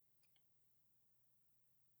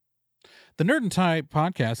The Nerd and Tie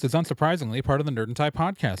podcast is unsurprisingly part of the Nerd and Tie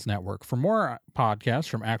podcast network. For more podcasts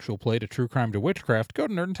from actual play to true crime to witchcraft, go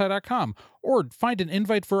to nerdandtie.com or find an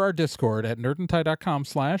invite for our Discord at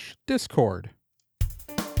nerdandtie.com/discord.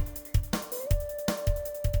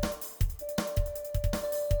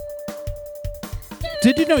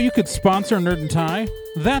 Did you know you could sponsor Nerd and Tie?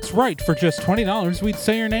 That's right. For just $20, we'd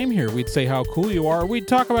say your name here. We'd say how cool you are. We'd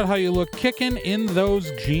talk about how you look kicking in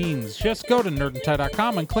those jeans. Just go to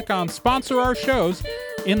nerdandtie.com and click on Sponsor Our Shows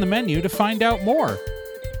in the menu to find out more.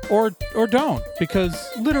 Or don't, because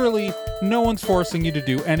literally no one's forcing you to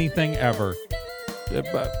do anything ever.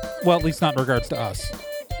 Well, at least not in regards to us.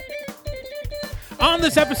 On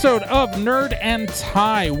this episode of Nerd and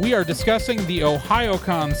Tie, we are discussing the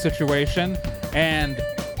OhioCon situation and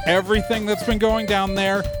everything that's been going down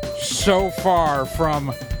there so far, from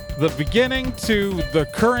the beginning to the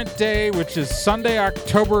current day, which is Sunday,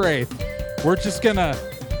 October 8th. We're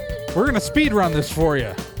gonna speed run this for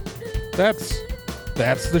you. That's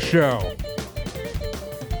the show.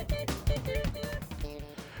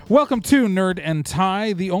 Welcome to Nerd and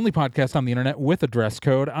Tie, the only podcast on the internet with a dress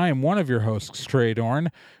code. I am one of your hosts, Trey Dorn.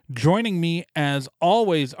 Joining me, as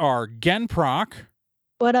always, are Genproc.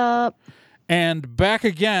 What up? And back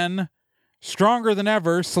again, stronger than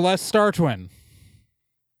ever, Celeste Startwin.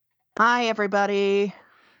 Hi, everybody.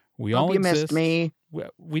 We Hope all you exist. missed me.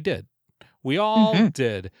 We did. We all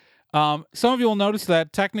did. Some of you will notice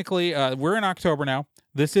that technically we're in October now.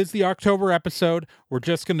 This is the October episode. We're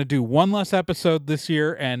just going to do one less episode this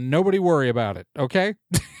year, and nobody worry about it, okay?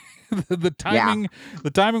 the timing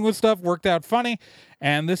with stuff worked out funny,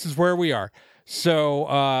 and this is where we are. So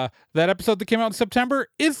that episode that came out in September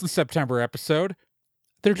is the September episode.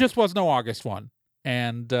 There just was no August one,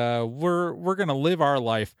 and we're gonna live our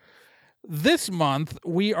life. This month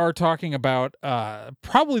we are talking about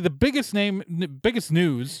probably the biggest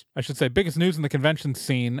news in the convention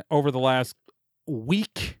scene over the last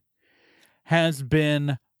week has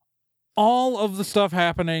been all of the stuff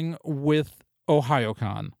happening with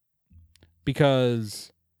OhioCon,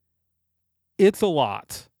 because it's a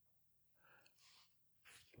lot.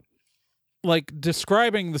 Like,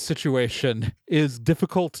 describing the situation is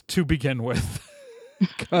difficult to begin with,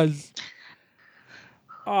 because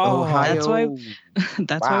Ohio.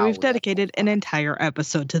 That's why we've dedicated an entire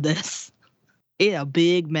episode to this. It's a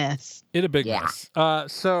big mess. mess.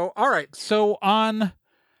 So all right. So on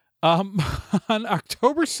on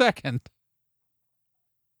October 2nd,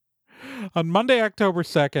 on Monday, October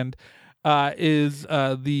 2nd, is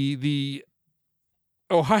the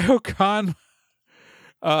OhioCon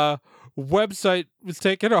website was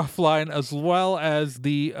taken offline, as well as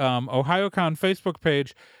the OhioCon Facebook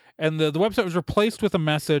page, and the website was replaced with a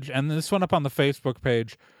message, and this went up on the Facebook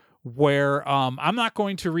page, where I'm not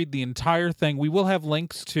going to read the entire thing. We will have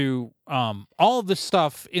links to all of this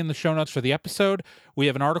stuff in the show notes for the episode. We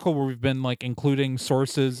have an article where we've been including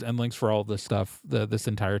sources and links for all of this stuff this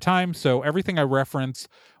entire time, so everything I reference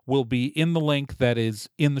will be in the link that is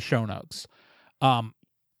in the show notes.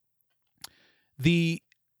 The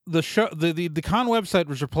con website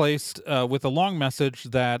was replaced with a long message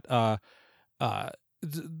that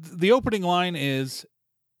the opening line is,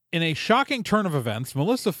 "In a shocking turn of events,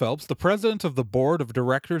 Melissa Phelps, the president of the board of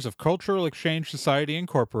directors of Cultural Exchange Society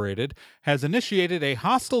Incorporated, has initiated a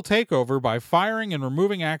hostile takeover by firing and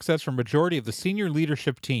removing access from majority of the senior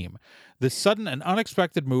leadership team. This sudden and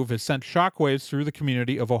unexpected move has sent shockwaves through the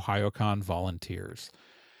community of OhioCon volunteers."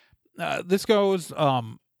 This goes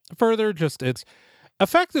further. It's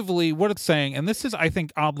effectively what it's saying, and this is, I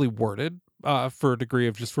think, oddly worded for a degree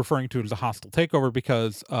of just referring to it as a hostile takeover,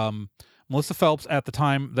 because Melissa Phelps, at the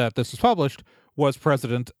time that this was published, was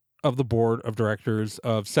president of the board of directors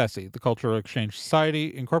of CESI, the Cultural Exchange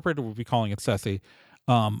Society Incorporated. We'll be calling it CESI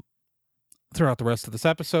throughout the rest of this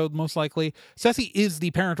episode, most likely. CESI is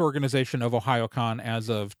the parent organization of OhioCon as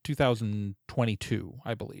of 2022,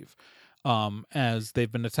 I believe, as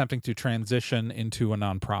they've been attempting to transition into a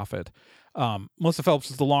nonprofit. Melissa Phelps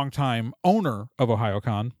is the longtime owner of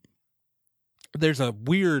OhioCon. There's a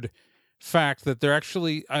weird fact that they're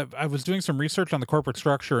actually, I was doing some research on the corporate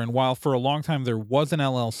structure, and while for a long time there was an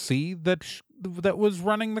LLC that was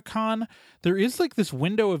running the con, there is this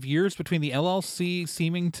window of years between the LLC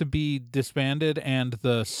seeming to be disbanded and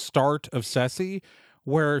the start of CESI,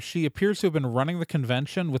 where she appears to have been running the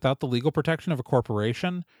convention without the legal protection of a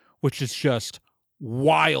corporation, which is just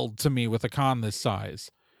wild to me with a con this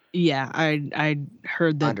size. Yeah, I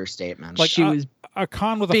heard that. Understatement. She was a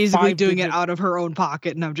con with basically a doing it out of her own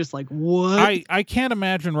pocket, and I'm just like, what? I can't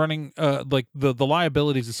imagine running the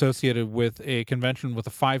liabilities associated with a convention with a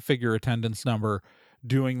 5-figure attendance number,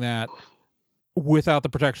 doing that without the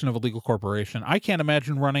protection of a legal corporation. I can't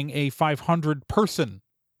imagine running a 500-person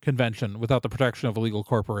convention without the protection of a legal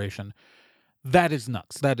corporation. That is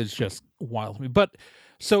nuts. That is just wild to me. But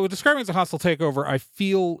so describing it as a hostile takeover, I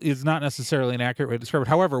feel is not necessarily an accurate way to describe it.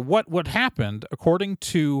 However, what happened, according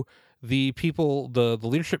to the people, the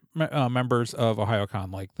leadership members of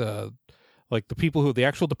OhioCon, like the people who the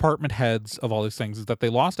actual department heads of all these things, is that they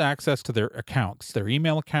lost access to their accounts, their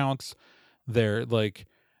email accounts, their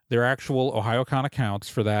actual OhioCon accounts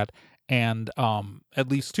for that, and at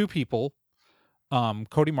least two people,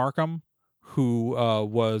 Cody Markham, who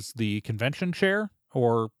was the convention chair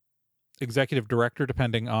or executive director,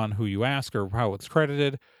 depending on who you ask or how it's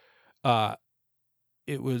credited.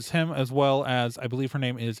 It was him, as well as, I believe her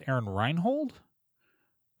name is Erin Reinhold,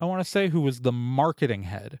 I want to say, who was the marketing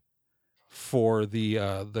head for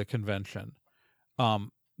the convention.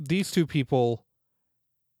 These two people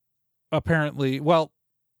apparently, well,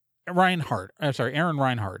 Erin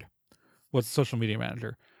Reinhard was the social media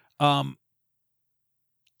manager. Erin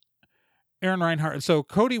Reinhard. So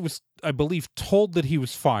Cody was, I believe, told that he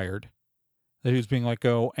was fired, that he was being let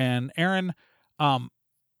go, and Erin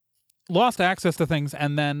lost access to things,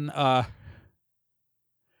 and then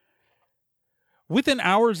within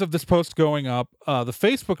hours of this post going up, the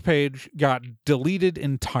Facebook page got deleted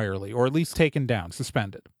entirely, or at least taken down,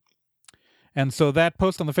 suspended. And so that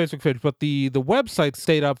post on the Facebook page, but the website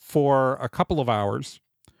stayed up for a couple of hours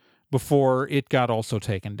before it got also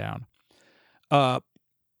taken down. Melissa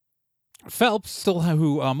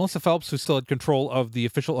Phelps, who still had control of the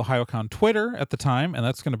official OhioCon Twitter at the time, and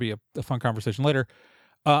that's going to be a fun conversation later,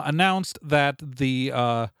 announced that they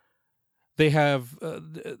have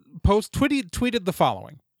tweeted the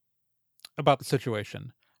following about the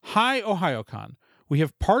situation. Hi, OhioCon. We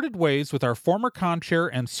have parted ways with our former con chair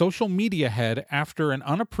and social media head after an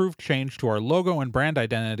unapproved change to our logo and brand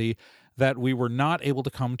identity that we were not able to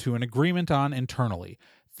come to an agreement on internally.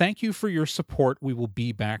 Thank you for your support. We will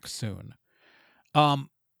be back soon. Erin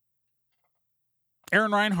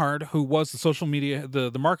Reinhard, who was the social media,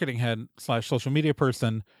 the marketing head / social media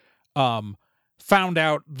person, found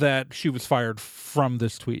out that she was fired from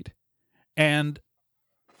this tweet. And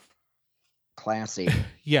classy.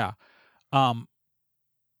 Yeah.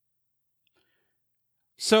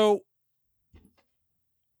 So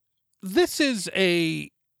this is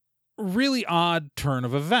a really odd turn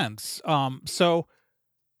of events. So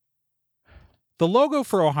the logo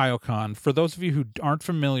for OhioCon, for those of you who aren't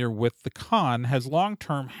familiar with the con, has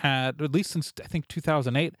long-term had, at least since I think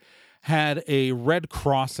 2008, had a red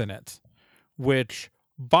cross in it, which,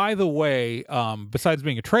 by the way, besides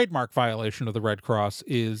being a trademark violation of the Red Cross,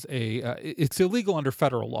 is it's illegal under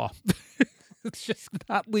federal law. It's just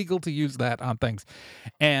not legal to use that on things.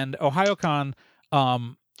 And OhioCon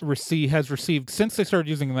has received, since they started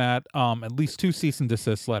using that, at least 2 cease and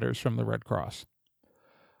desist letters from the Red Cross.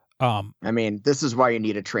 I mean, this is why you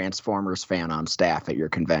need a Transformers fan on staff at your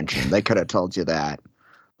convention. They could have told you that.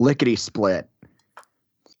 Lickety split.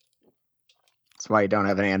 That's why you don't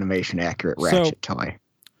have an animation accurate Ratchet toy.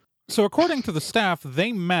 So according to the staff,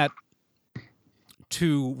 they met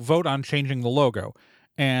to vote on changing the logo.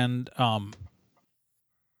 And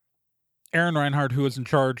Erin Reinhard, who is in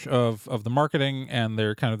charge of the marketing and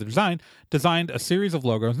their design, designed a series of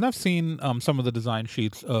logos. And I've seen some of the design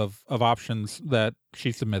sheets of options that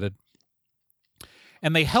she submitted.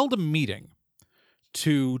 And they held a meeting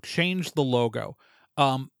to change the logo.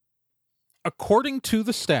 According to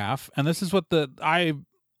the staff, and this is what I've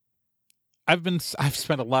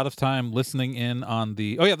spent a lot of time listening in on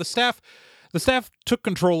the staff. The staff took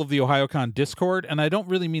control of the OhioCon Discord, and I don't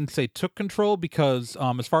really mean to say took control because,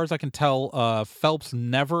 as far as I can tell, Phelps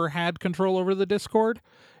never had control over the Discord.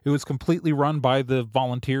 It was completely run by the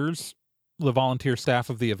volunteer staff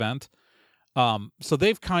of the event. So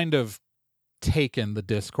they've kind of taken the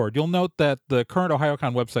Discord. You'll note that the current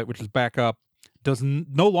OhioCon website, which is back up,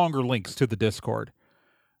 no longer links to the Discord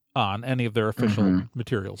on any of their official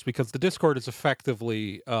materials, because the Discord is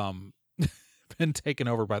effectively been taken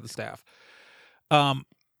over by the staff.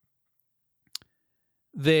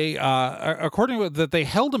 They according to that, they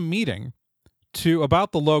held a meeting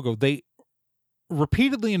about the logo. They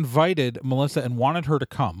repeatedly invited Melissa and wanted her to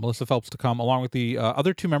come, Melissa Phelps to come, along with the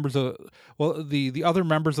other 2 members of the other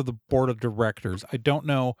members of the board of directors. I don't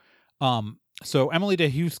know. So Emily De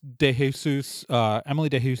Jesus,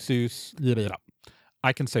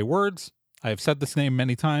 I can say words. I have said this name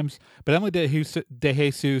many times, but Emily De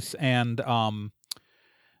Jesus and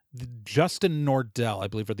Justin Nordell, I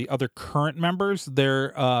believe, are the other current members.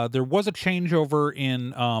 There was a changeover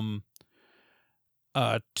in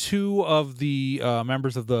 2 of the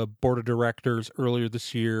members of the board of directors earlier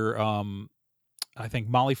this year. I think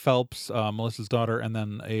Molly Phelps, Melissa's daughter, and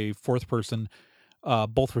then a fourth person,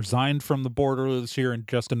 both resigned from the board earlier this year, and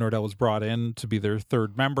Justin Nordell was brought in to be their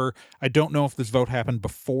third member. I don't know if this vote happened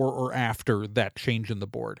before or after that change in the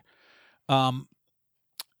board.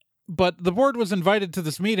 But the board was invited to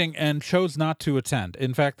this meeting and chose not to attend.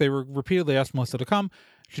 In fact, they were repeatedly asked Melissa to come.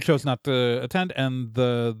 She chose not to attend, and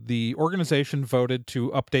the organization voted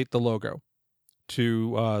to update the logo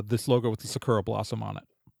to this logo with the Sakura blossom on it,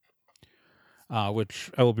 which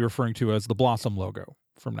I will be referring to as the Blossom logo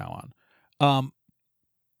from now on.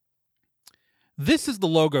 This is the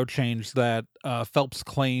logo change that Phelps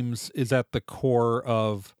claims is at the core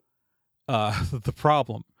of the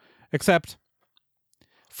problem. Except,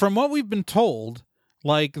 from what we've been told,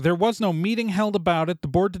 like, there was no meeting held about it. The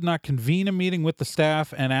board did not convene a meeting with the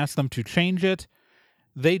staff and ask them to change it.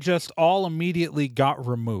 They just all immediately got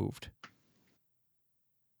removed.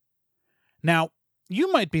 Now,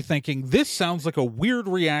 you might be thinking, this sounds like a weird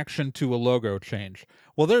reaction to a logo change.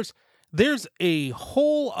 Well, there's a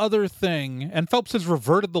whole other thing, and Phelps has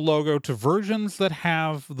reverted the logo to versions that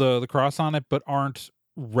have the cross on it but aren't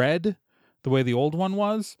red the way the old one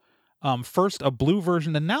was. First a blue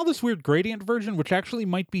version, and now this weird gradient version, which actually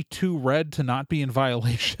might be too red to not be in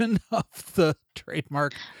violation of the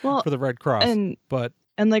trademark for the Red Cross. And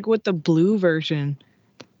like with the blue version,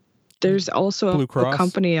 there's also a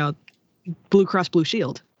company out, Blue Cross Blue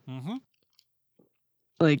Shield. Mm-hmm.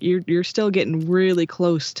 Like you're still getting really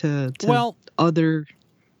close to other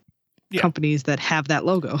companies that have that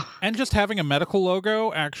logo. And just having a medical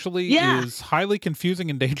logo actually is highly confusing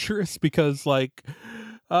and dangerous because, like,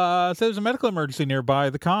 say there's a medical emergency nearby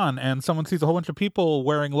the con and someone sees a whole bunch of people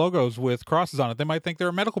wearing logos with crosses on it. They might think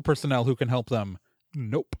they're medical personnel who can help them.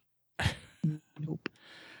 Nope. Nope.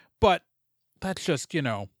 But that's just,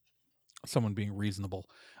 someone being reasonable.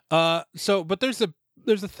 But there's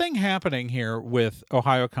a thing happening here with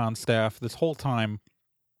OhioCon staff this whole time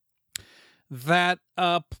that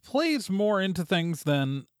plays more into things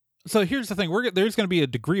than. So here's the thing: there's going to be a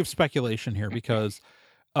degree of speculation here because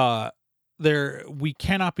we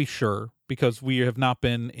cannot be sure because we have not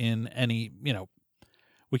been in any.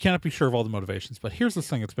 We cannot be sure of all the motivations. But here's this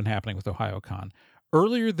thing that's been happening with OhioCon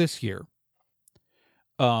earlier this year.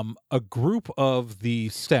 A group of the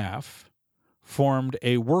staff formed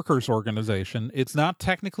a workers' organization. It's not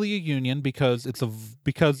technically a union because it's a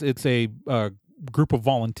group of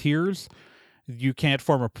volunteers. You can't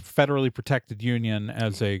form a federally protected union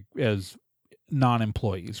as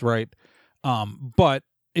non-employees, right? But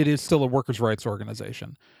it is still a workers' rights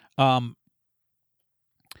organization.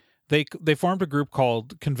 They formed a group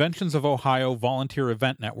called Conventions of Ohio Volunteer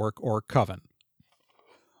Event Network, or Coven.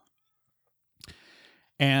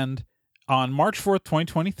 And on March 4th,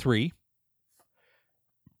 2023,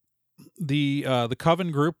 the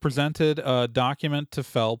Coven group presented a document to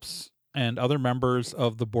Phelps and other members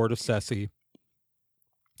of the board of SESI.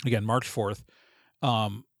 Again, March 4th,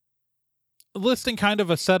 listing kind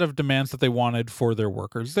of a set of demands that they wanted for their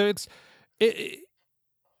workers. And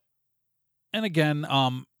again,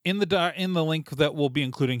 in the link that we'll be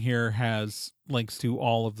including here has links to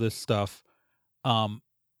all of this stuff.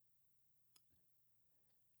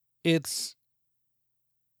 It's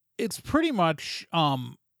pretty much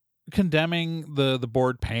condemning the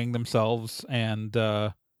board paying themselves and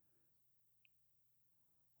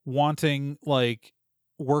wanting like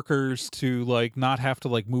workers to like not have to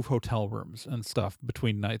like move hotel rooms and stuff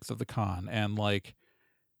between nights of the con, and like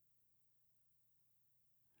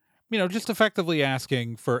just effectively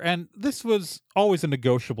asking for, and this was always a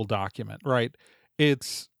negotiable document, right?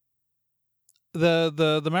 It's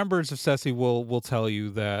the members of SESI will tell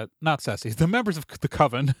you that, not SESI, the members of the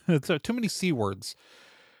Coven, it's too many C words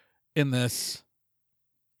in this.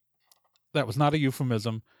 That was not a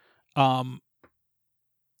euphemism.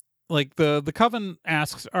 Like the Coven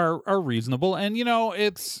asks are reasonable, and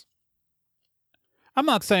it's. I'm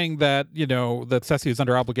not saying that that SESI is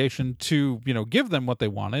under obligation to give them what they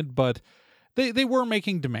wanted, but they were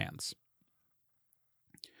making demands,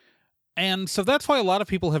 and so that's why a lot of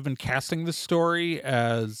people have been casting this story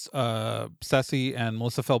as SESI and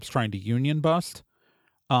Melissa Phelps trying to union bust.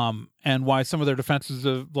 And why some of their defenses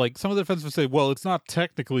would say, well, it's not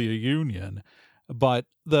technically a union, but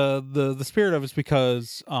the spirit of it is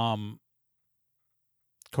because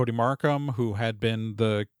Cody Markham, who had been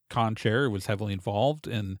the con chair, was heavily involved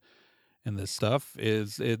in this stuff.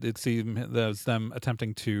 It seemed as them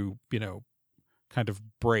attempting to kind of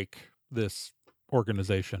break this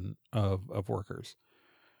organization of workers.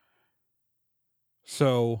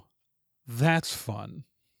 So that's fun.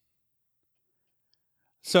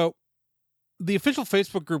 So the official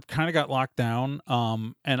Facebook group kind of got locked down,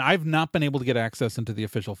 and I've not been able to get access into the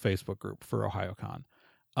official Facebook group for OhioCon.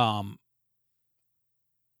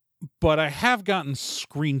 But I have gotten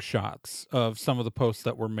screenshots of some of the posts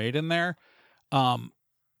that were made in there.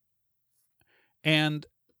 And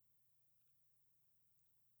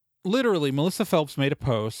literally, Melissa Phelps made a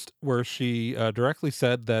post where she directly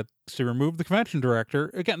said that she removed the convention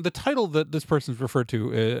director. Again, the title that this person's referred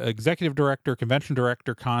to, executive director, convention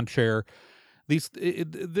director, con chair.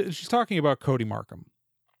 She's talking about Cody Markham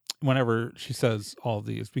whenever she says all of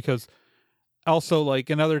these, because also, like,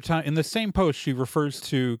 another time in the same post, she refers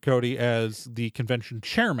to Cody as the convention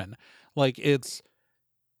chairman. Like, it's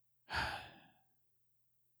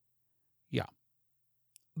yeah.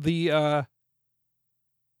 The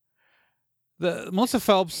Melissa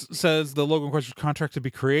Phelps says the logo in question contract to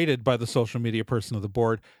be created by the social media person of the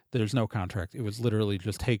board. There's no contract. It was literally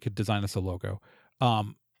just, hey, could design us a logo.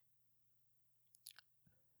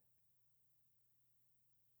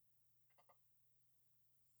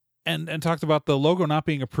 And talked about the logo not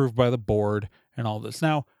being approved by the board and all this.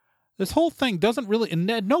 Now, this whole thing doesn't really, and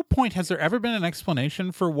at no point has there ever been an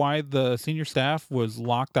explanation for why the senior staff was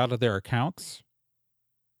locked out of their accounts.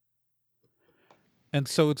 And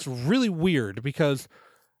so it's really weird because,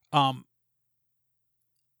 and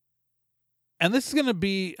this is going to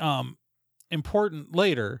be important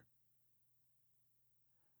later,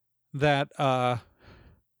 that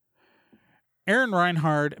Aaron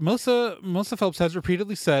Reinhard, Melissa Phelps has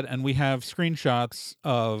repeatedly said, and we have screenshots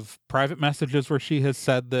of private messages where she has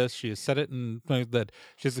said this. She has said it in that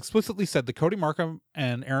she has explicitly said that Cody Markham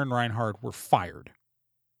and Aaron Reinhard were fired.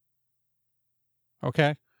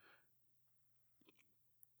 Okay.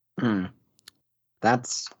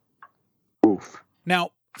 That's oof.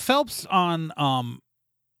 Now, Phelps on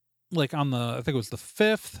like on the, I think it was the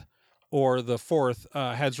 5th or the 4th,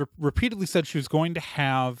 has repeatedly said she was going to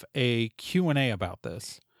have a Q&A about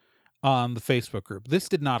this on the Facebook group. This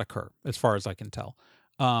did not occur, as far as I can tell.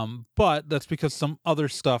 But that's because some other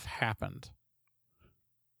stuff happened.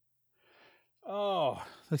 Oh,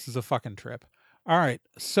 this is a fucking trip. All right,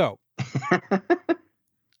 so.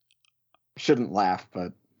 Shouldn't laugh,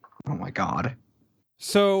 but oh my God.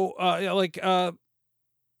 So,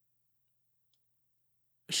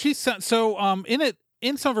 she sent,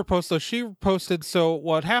 in some of her posts, though, she posted, so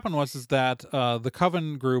what happened was that the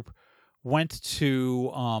Coven group went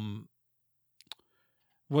to,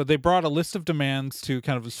 they brought a list of demands to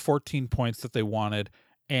kind of this 14 points that they wanted,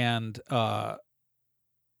 and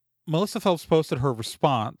Melissa Phelps posted her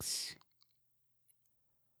response,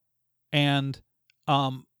 and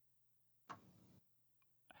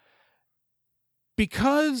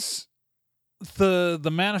because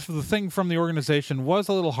the thing from the organization was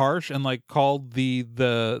a little harsh and like called the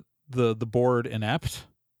board inept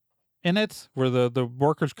in it, where the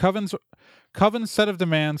workers Coven's set of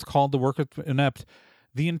demands called the workers inept,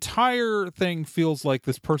 the entire thing feels like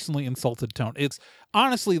this personally insulted tone. It's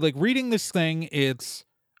honestly, like, reading this thing,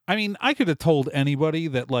 I mean, I could have told anybody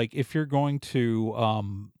that, like, if you're going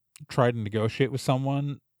to try to negotiate with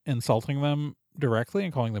someone, insulting them directly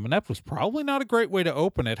and calling them inept was probably not a great way to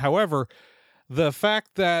open it. However, the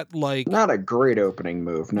fact that, like, not a great opening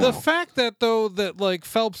move. No. The fact that, though, that, like,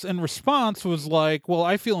 Phelps in response was like, well,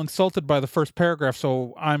 I feel insulted by the first paragraph,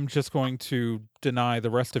 so I'm just going to deny the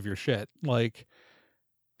rest of your shit. Like,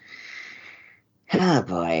 oh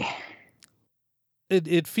boy.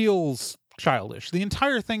 It feels childish. The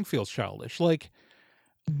entire thing feels childish. Like,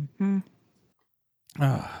 and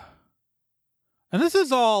this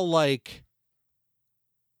is all, like,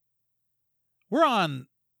 we're on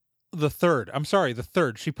the 3rd. I'm sorry, the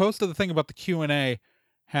 3rd. She posted the thing about the Q&A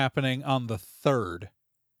happening on the 3rd.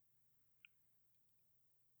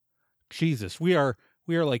 Jesus, we are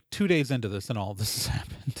like 2 days into this and all this has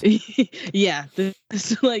happened. Yeah, this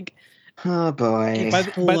is like, oh boy. By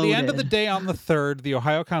the end of the day on the 3rd, the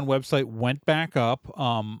OhioCon website went back up.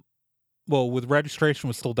 Well, with registration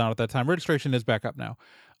was still down at that time. Registration is back up now.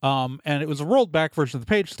 And it was a rolled back version of the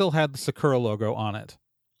page, still had the Sakura logo on it.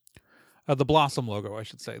 The Blossom logo, I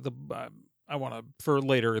should say. I want to, for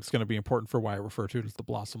later, it's going to be important for why I refer to it as the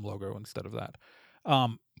Blossom logo instead of that.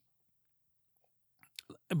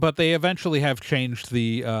 But they eventually have changed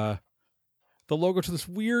the logo to this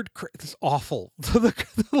weird, this awful. The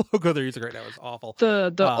logo they're using right now is awful.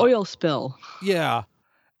 The oil spill. Yeah,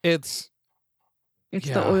 it's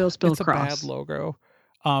the oil spill cross. It's a bad logo.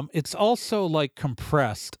 It's also, like,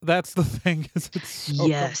 compressed. That's the thing. Is it's so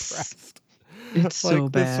compressed. It's like, so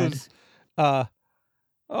bad. This was,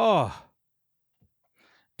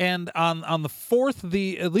 and on the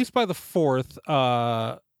 4th, at least by the 4th,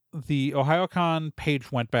 the OhioCon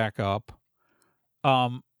page went back up.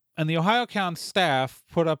 And the OhioCon staff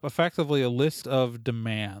put up effectively a list of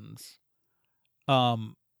demands.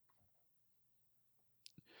 And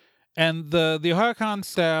the OhioCon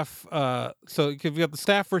staff, so you've got the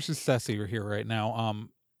staff versus SESI here right now.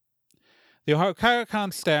 The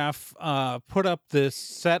OhioCon staff put up this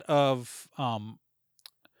set of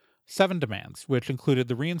 7 demands, which included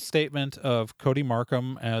the reinstatement of Cody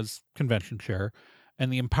Markham as convention chair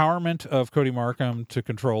and the empowerment of Cody Markham to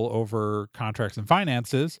control over contracts and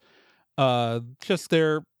finances. Just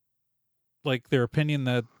their opinion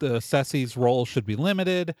that the SESI's role should be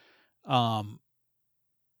limited.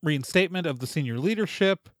 Reinstatement of the senior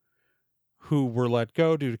leadership who were let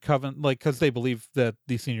go due to covenant, because they believe that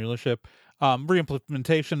the senior leadership,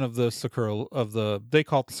 reimplementation of the Sakura, they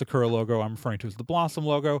call it the Sakura logo. I'm referring to as the Blossom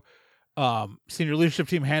logo. Senior leadership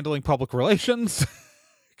team handling public relations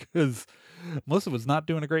because Melissa was not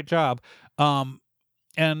doing a great job.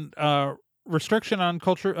 And restriction on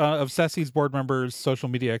culture of SESI's board members' social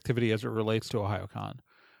media activity as it relates to OhioCon.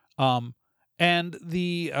 And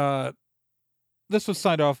this was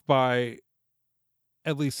signed off by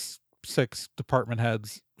at least 6 department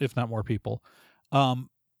heads, if not more people.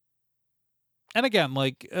 And again,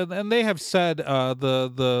 and they have said,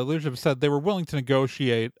 the leadership said they were willing to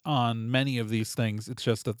negotiate on many of these things. It's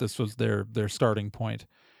just that this was their starting point.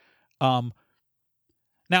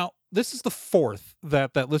 Now, this is the 4th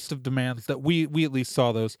that list of demands that we at least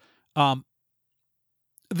saw those.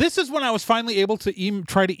 This is when I was finally able to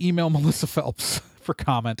try to email Melissa Phelps for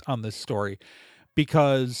comment on this story,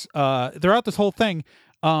 because throughout this whole thing,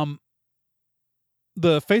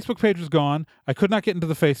 the Facebook page was gone. I could not get into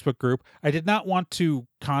the Facebook group. I did not want to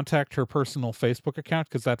contact her personal Facebook account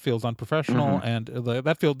because that feels unprofessional, and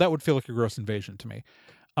that would feel like a gross invasion to me.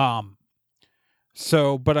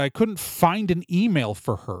 But I couldn't find an email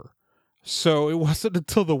for her. So it wasn't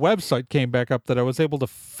until the website came back up that I was able to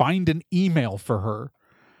find an email for her.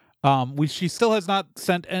 She still has not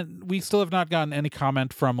sent, and we still have not gotten any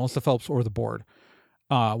comment from Melissa Phelps or the board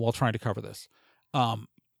while trying to cover this.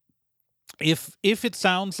 If it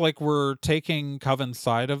sounds like we're taking Coven's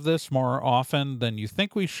side of this more often than you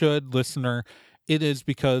think we should, listener, it is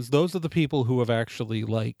because those are the people who have actually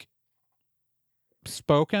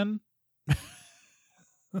spoken.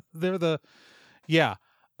 They're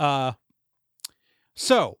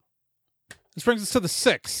so this brings us to the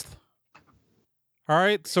 6th. All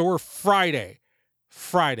right, so we're Friday.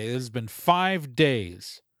 This has been 5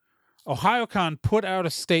 days. OhioCon put out a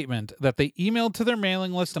statement that they emailed to their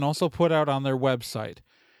mailing list and also put out on their website.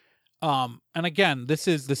 And again, this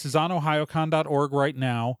is on ohiocon.org right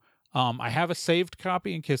now. I have a saved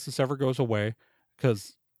copy in case this ever goes away,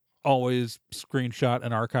 because always screenshot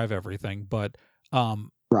and archive everything. But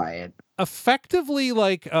right,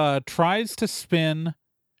 effectively tries to spin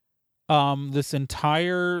this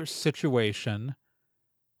entire situation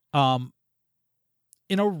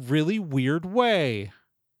in a really weird way.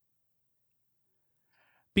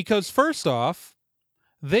 Because first off,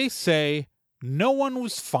 they say no one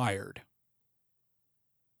was fired.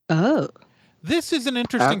 Oh. This is an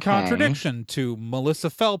interesting contradiction to Melissa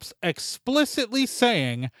Phelps explicitly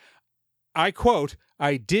saying, I quote,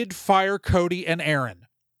 "I did fire Cody and Aaron."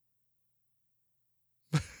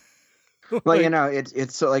 Well,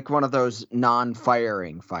 it's like one of those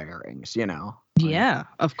non-firing firings, Yeah,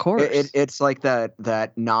 of course. It's like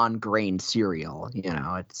that non-grain cereal,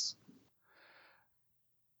 it's...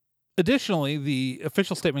 Additionally, the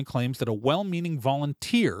official statement claims that a well-meaning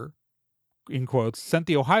volunteer, in quotes, sent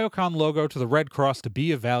the OhioCon logo to the Red Cross to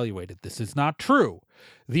be evaluated. This is not true.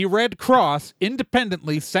 The Red Cross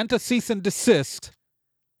independently sent a cease and desist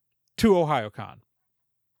to OhioCon.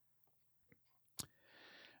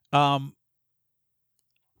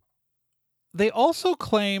 They also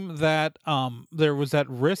claim that there was that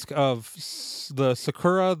risk of the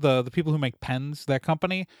Sakura, the people who make pens, that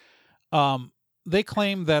company. They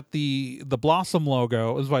claim that the Blossom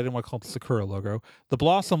logo is why I didn't want to call it the Sakura logo. The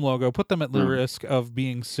Blossom logo put them at the risk of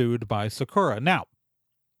being sued by Sakura. Now,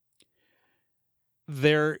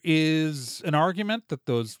 there is an argument that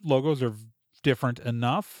those logos are different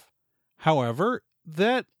enough. However,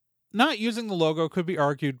 that not using the logo could be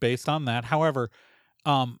argued based on that. However,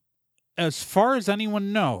 as far as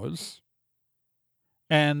anyone knows,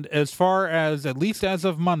 and as far as at least as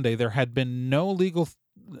of Monday, there had been no legal.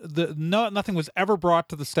 Nothing was ever brought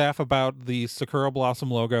to the staff about the Sakura Blossom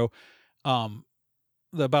logo,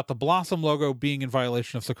 about the Blossom logo being in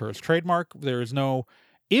violation of Sakura's trademark. There is no.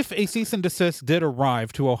 If a cease and desist did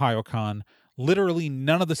arrive to OhioCon, literally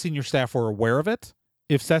none of the senior staff were aware of it.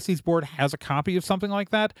 If SESI's board has a copy of something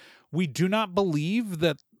like that, we do not believe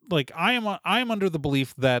that I am under the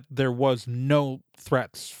belief that there was no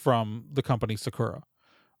threats from the company Sakura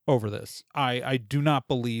over this. I do not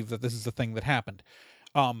believe that this is a thing that happened.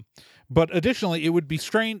 But additionally, it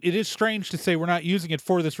is strange to say we're not using it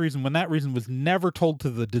for this reason when that reason was never told to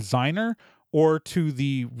the designer or to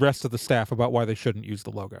the rest of the staff about why they shouldn't use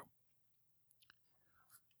the logo.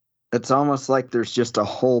 It's almost like there's just a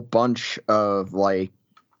whole bunch of like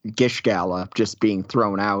Gish Gala just being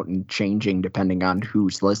thrown out and changing depending on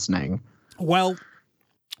who's listening. Well,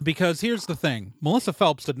 because here's the thing. Melissa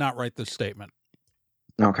Phelps did not write this statement.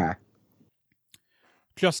 Okay.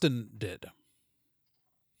 Justin did.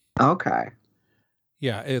 Okay.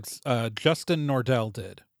 Yeah, it's Justin Nordell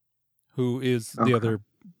did, who is the other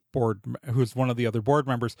who's one of the other board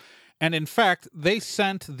members. And in fact, they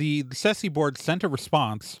sent the SESI board sent a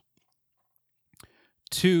response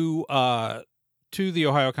to the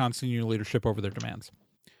OhioCon senior leadership over their demands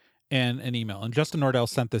and an email. And Justin Nordell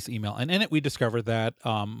sent this email. And in it, we discovered that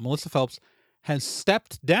Melissa Phelps has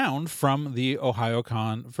stepped down from the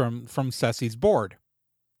OhioCon, from SESI's board.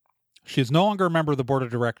 She is no longer a member of the board of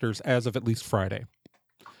directors as of at least Friday.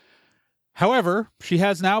 However, she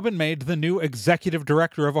has now been made the new executive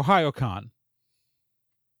director of OhioCon.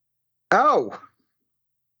 Oh.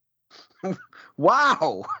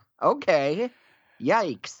 Wow. Okay.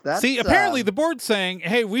 Yikes. See, apparently the board's saying,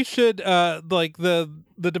 hey, we should like the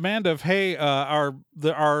demand of, hey,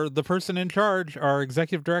 the person in charge, our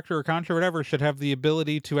executive director or contra, whatever, should have the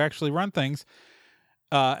ability to actually run things,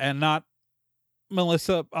 and not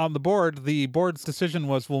Melissa on the board. The board's decision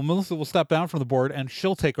was, well, Melissa will step down from the board and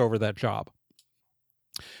she'll take over that job.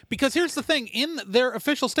 Because here's the thing, in their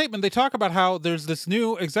official statement, they talk about how there's this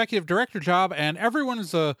new executive director job and everyone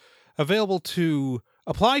is available to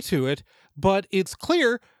apply to it, but it's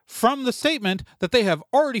clear from the statement that they have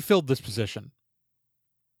already filled this position.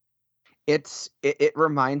 It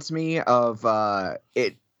reminds me of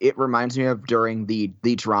it reminds me of during the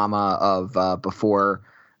drama of before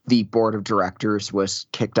the board of directors was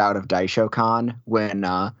kicked out of DaishoCon when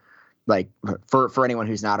like for anyone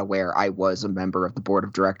who's not aware, I was a member of the board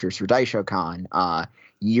of directors for DaishoCon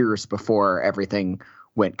years before everything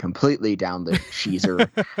went completely down the sheezer.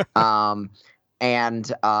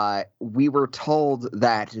 And we were told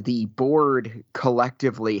that the board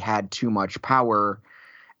collectively had too much power.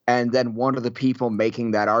 And then one of the people making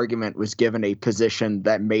that argument was given a position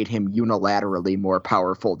that made him unilaterally more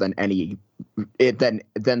powerful than the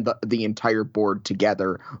entire board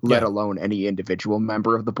together, let alone any individual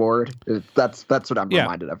member of the board. That's what I'm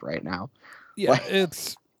reminded of right now.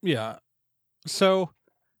 Yeah, So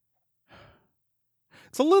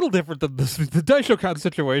it's a little different than this. The DaishoCon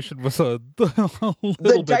situation was a little bit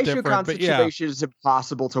different. The DaishoCon situation is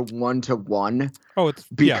impossible to one. Oh, it's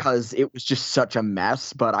because it was just such a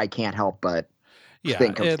mess. But I can't help but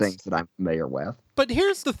think of things that I'm familiar with. But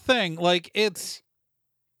here's the thing: like, it's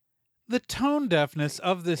the tone deafness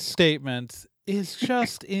of this statement is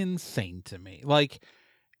just insane to me. Like,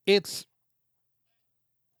 it's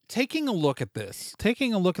taking a look at this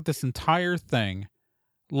entire thing,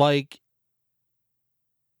 like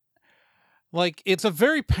it's a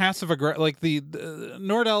very passive aggressive, like the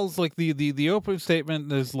Nordell's, like the open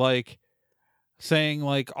statement is like saying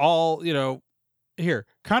like all, here,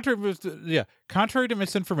 contrary to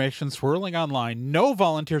misinformation swirling online, no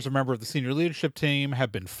volunteers or member of the senior leadership team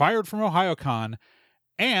have been fired from OhioCon,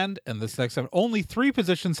 and this next time, only 3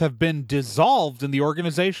 positions have been dissolved in the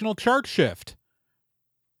organizational chart shift.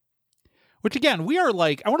 Which again, we are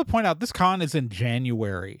like, I want to point out, this con is in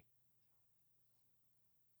January.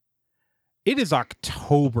 It is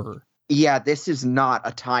October. Yeah, this is not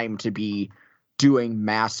a time to be doing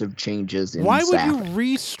massive changes in Why staffing. would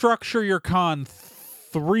you restructure your con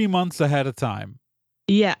 3 months ahead of time?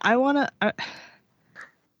 Yeah, I want to...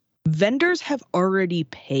 vendors have already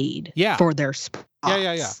paid for their spots.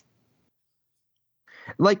 Yeah.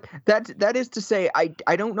 Like, that is to say,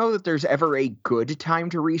 I don't know that there's ever a good time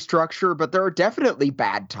to restructure, but there are definitely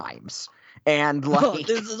bad times. And like,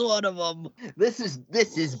 this is one of them. This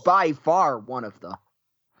is by far one of them.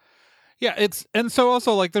 Yeah, and so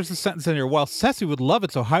also, like, there's a sentence in here: while SESI would love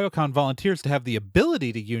its OhioCon volunteers to have the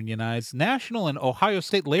ability to unionize, national and Ohio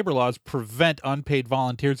state labor laws prevent unpaid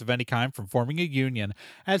volunteers of any kind from forming a union.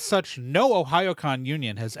 As such, no OhioCon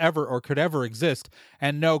union has ever or could ever exist,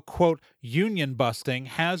 and no, quote, union busting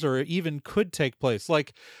has or even could take place.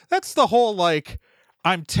 Like, that's the whole, like,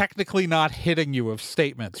 I'm technically not hitting you of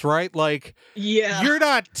statements, right? Like, you're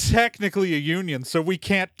not technically a union, so we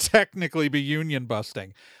can't technically be union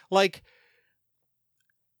busting. Like,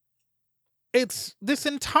 this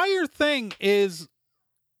entire thing is,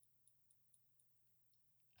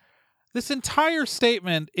 this entire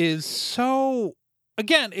statement is so.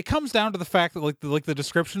 Again, it comes down to the fact that like the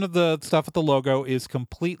description of the stuff at the logo is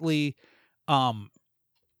completely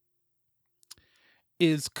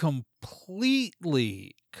it's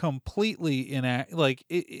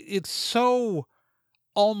so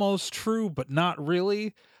almost true but not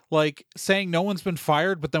really. Like saying no one's been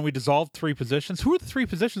fired, but then we dissolved 3 positions. Who are the 3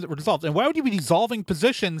 positions that were dissolved? And why would you be dissolving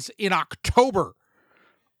positions in October?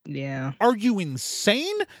 Yeah. Are you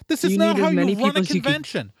insane? This is not how you run a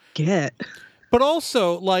convention. Get. But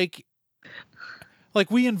also, like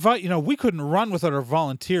we invite, we couldn't run without our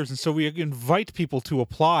volunteers, and so we invite people to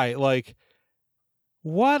apply. Like,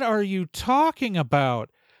 what are you talking about?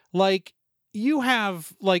 Like, you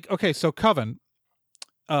have, like, okay, so Coven,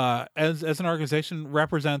 as an organization,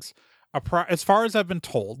 represents as far as I've been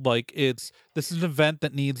told, like, this is an event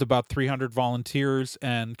that needs about 300 volunteers,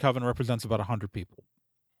 and Coven represents about 100 people.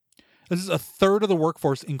 This is a third of the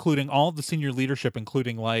workforce, including all of the senior leadership,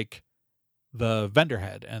 including, like, the vendor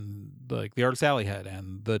head and like the artist alley head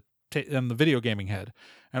and the video gaming head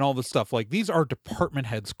and all this stuff. Like, these are department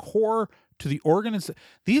heads core to the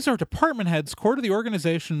These are department heads core to the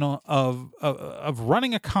organization of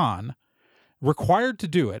running a con, required to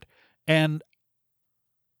do it. And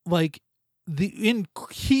like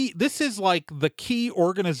this is like the key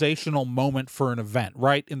organizational moment for an event,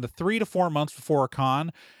 right? In the 3 to 4 months before a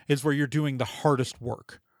con is where you're doing the hardest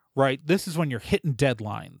work, right? This is when you're hitting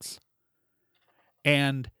deadlines.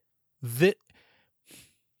 And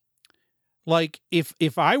like,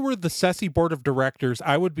 if I were the SESI board of directors,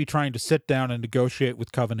 I would be trying to sit down and negotiate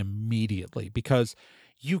with Coven immediately, because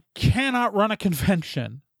you cannot run a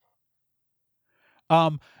convention.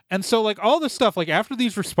 And so, like, all this stuff, like, after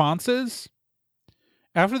these responses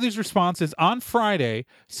on Friday,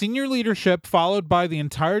 senior leadership, followed by the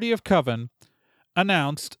entirety of Coven,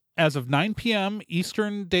 announced as of 9 p.m.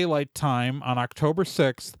 Eastern Daylight Time on October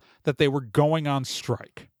 6th that they were going on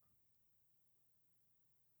strike.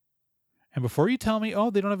 And before you tell me,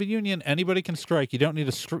 oh, they don't have a union, anybody can strike. You don't need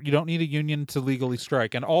a union to legally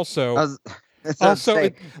strike. And also,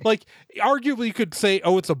 like, arguably you could say,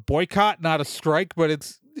 oh, it's a boycott, not a strike, but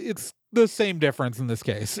it's the same difference in this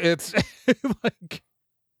case. It's like,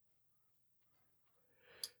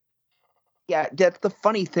 yeah, that's the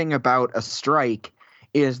funny thing about a strike,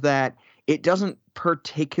 is that it doesn't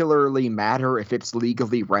particularly matter if it's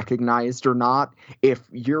legally recognized or not. If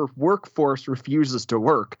your workforce refuses to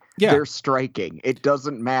work, they're striking. It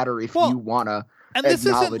doesn't matter if you want to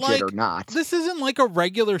acknowledge it or not. This isn't like a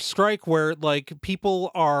regular strike where, like,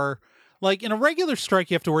 people are, like, in a regular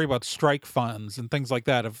strike you have to worry about strike funds and things like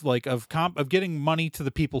that, of getting money to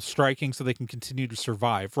the people striking so they can continue to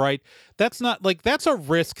survive, right? That's not, like, that's a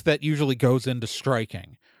risk that usually goes into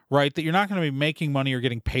striking, right? That you're not going to be making money or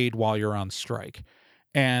getting paid while you're on strike.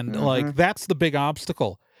 And like, that's the big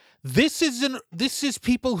obstacle. This is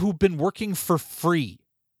people who've been working for free.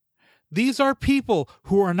 These are people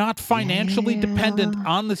who are not financially dependent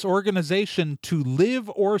on this organization to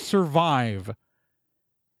live or survive.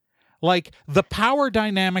 Like, the power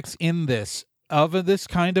dynamics in this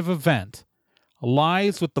kind of event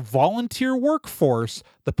lies with the volunteer workforce.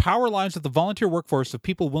 The power lies with the volunteer workforce of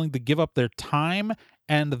people willing to give up their time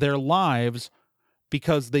and their lives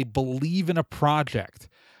because they believe in a project.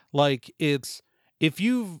 Like, it's, if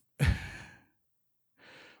you've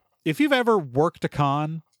ever worked a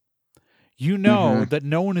con, you know that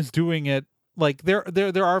no one is doing it. Like,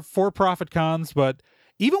 there are for-profit cons, but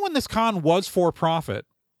even when this con was for-profit,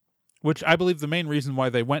 which I believe the main reason why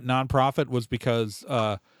they went non-profit was because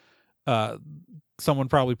someone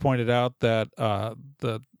probably pointed out that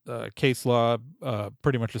the case law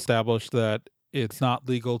pretty much established that it's not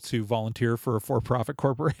legal to volunteer for a for-profit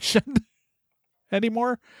corporation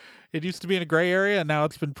anymore. It used to be in a gray area, and now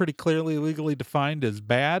it's been pretty clearly legally defined as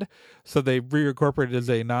bad. So they reincorporated it as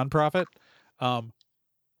a nonprofit.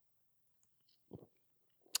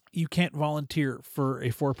 You can't volunteer for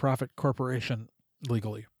a for-profit corporation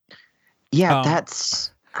legally. Yeah,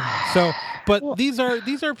 that's so. But these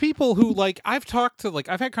are people who, like, I've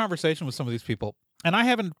had conversation with some of these people. And I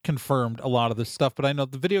haven't confirmed a lot of this stuff, but I know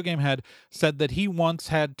the video game head said that he once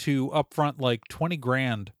had to upfront like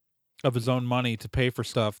 $20,000 of his own money to pay for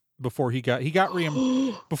stuff before he got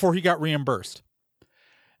reimbursed.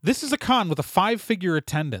 This is a con with a 5-figure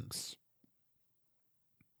attendance.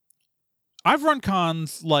 I've run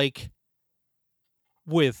cons like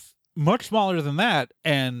with much smaller than that,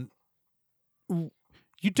 and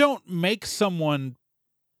you don't make someone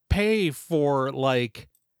pay for like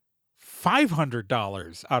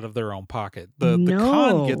 $500 out of their own pocket. The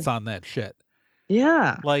con gets on that shit.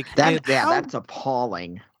 Yeah. Like, that's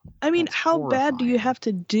appalling. I mean, how bad do you have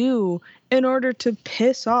to do in order to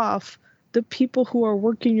piss off the people who are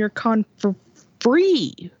working your con for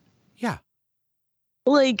free? Yeah.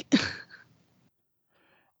 Like...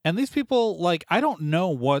 And these people, like, I don't know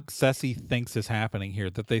what Ceci thinks is happening here,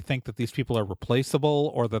 that they think that these people are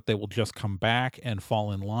replaceable, or that they will just come back and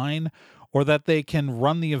fall in line, or that they can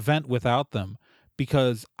run the event without them,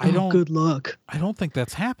 because good luck. I don't think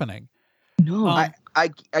that's happening. No. I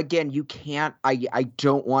again, you can't, I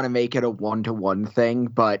don't want to make it a one-to-one thing,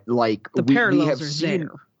 but like the parallels are there.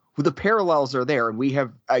 The parallels are there, and we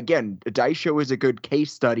have, again, Daisho is a good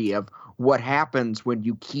case study of what happens when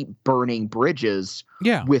you keep burning bridges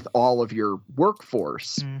with all of your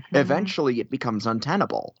workforce. Mm-hmm. Eventually it becomes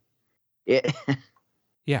untenable.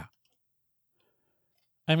 Yeah.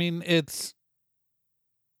 I mean, it's...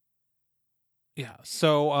 Yeah,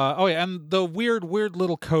 so, and the weird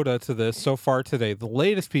little coda to this so far today, the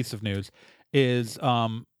latest piece of news is,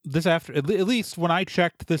 at least when I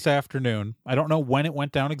checked this afternoon, I don't know when it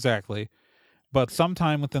went down exactly, but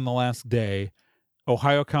sometime within the last day,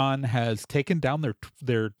 OhioCon has taken down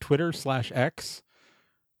their Twitter/X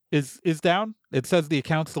is down. It says the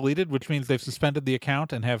account's deleted, which means they've suspended the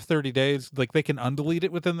account and have 30 days. Like, they can undelete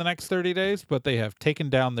it within the next 30 days, but they have taken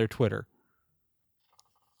down their Twitter.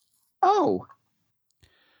 Oh.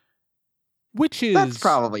 That's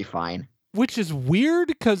probably fine. Which is weird,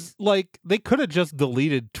 because, like, they could have just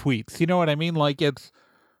deleted tweets. You know what I mean? Like, it's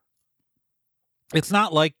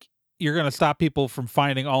not like you're going to stop people from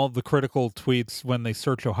finding all of the critical tweets when they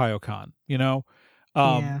search OhioCon, you know?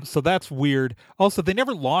 So that's weird. Also, they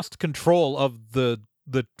never lost control of the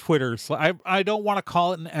Twitter. I don't want to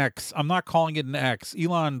call it an X. I'm not calling it an X.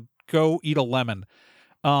 Elon, go eat a lemon.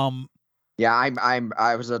 Yeah,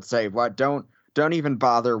 I was about to say, what? Don't even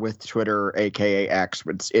bother with Twitter, aka X.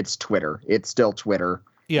 It's Twitter. It's still Twitter.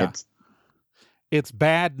 Yeah, it's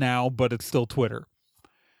bad now, but it's still Twitter.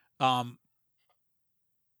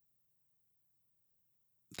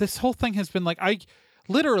 This whole thing has been like,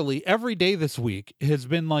 literally every day this week has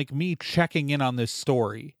been like me checking in on this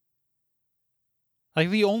story. Like,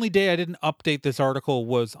 the only day I didn't update this article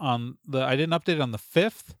was I didn't update it on the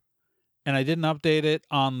 5th, and I didn't update it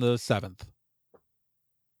on the 7th.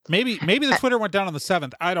 Maybe the Twitter went down on the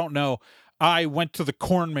 7th. I don't know. I went to the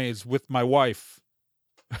corn maze with my wife.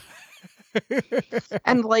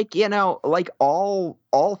 And like, you know, like all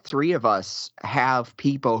three of us have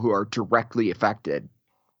people who are directly affected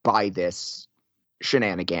by this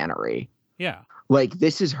shenaniganery. Yeah. Like,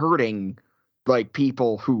 this is hurting, like,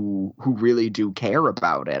 people who really do care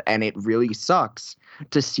about it, and it really sucks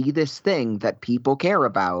to see this thing that people care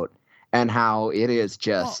about and how it is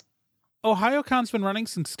just... Well, OhioCon's been running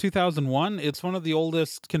since 2001. It's one of the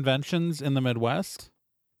oldest conventions in the Midwest.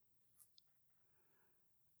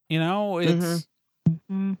 You know, it's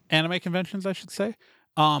anime conventions, I should say.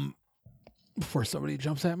 Before somebody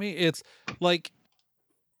jumps at me, it's like,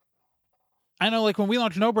 I know, like, when we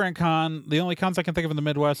launched No Brand Con, the only cons I can think of in the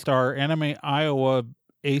Midwest are Anime Iowa,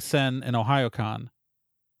 ASEN, and OhioCon.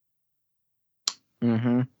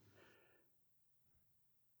 Mm-hmm.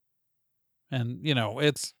 And, you know,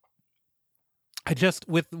 it's... I just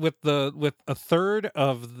with a third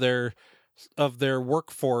of their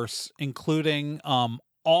workforce, including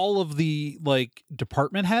all of the, like,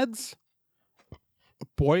 department heads,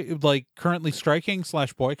 currently striking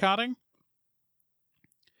 / boycotting.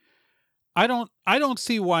 I don't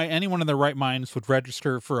see why anyone in their right minds would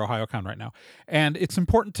register for OhioCon right now. And it's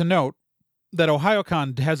important to note that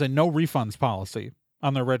OhioCon has a no refunds policy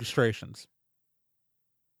on their registrations.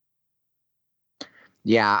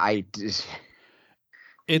 Yeah,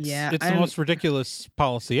 It's the most ridiculous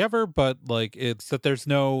policy ever, but, like, it's that there's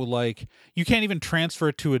no, like, you can't even transfer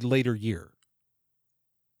it to a later year.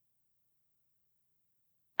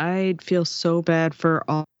 I'd feel so bad for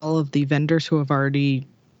all of the vendors who have already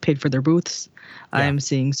paid for their booths. Yeah. I'm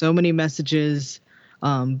seeing so many messages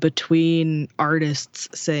between artists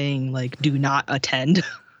saying, like, do not attend.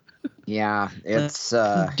 Yeah, it's...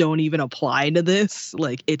 don't even apply to this.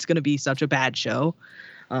 Like, it's going to be such a bad show.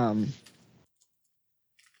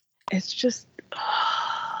 It's just...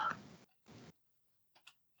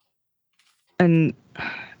 And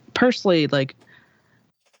personally, like,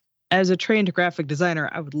 as a trained graphic designer,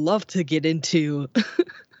 I would love to get into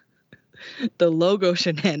the logo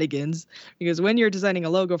shenanigans, because when you're designing a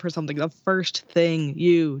logo for something, the first thing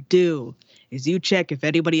you do is you check if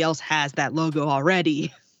anybody else has that logo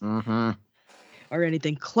already. Mm-hmm. Or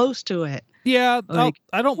anything close to it. Yeah, like,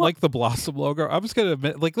 I don't like the Blossom logo. I'm just gonna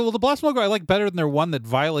admit, like, the Blossom logo I like better than their one that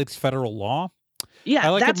violates federal law. Yeah, I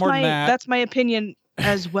like it more than that. That's my opinion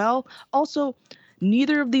as well. Also,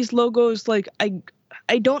 neither of these logos, like, I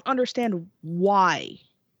I don't understand why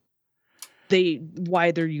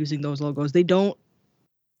they're using those logos. They don't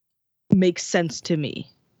make sense to me.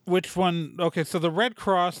 Which one? Okay, so the Red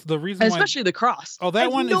Cross, the reason Especially the cross. Oh, that I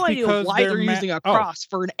have one no is idea because why they're using a cross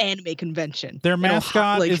for an anime convention. Their in Ohio,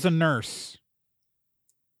 mascot is a nurse.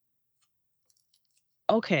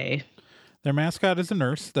 Okay. Their mascot is a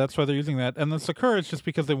nurse. That's why they're using that. And the Sakura is just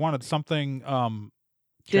because they wanted something different,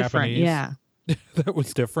 Japanese. Yeah. that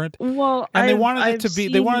was different. Well, and they wanted I've it to be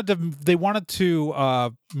seen... they wanted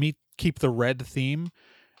to keep the red theme,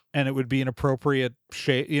 and it would be an appropriate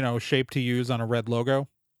shape to use on a red logo.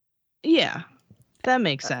 Yeah. That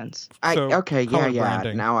makes sense.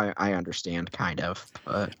 Branding. Now I understand, kind of.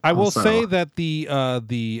 But I will say that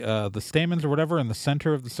the stamens or whatever in the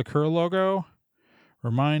center of the Sakura logo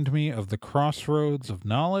remind me of the Crossroads of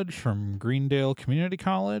Knowledge from Greendale Community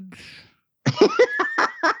College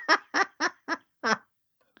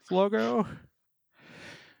logo.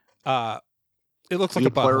 It looks like a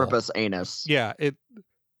butthole. Pluribus anus. Yeah, it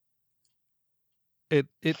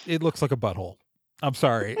looks like a butthole. I'm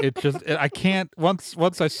sorry. I can't. Once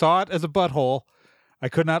I saw it as a butthole, I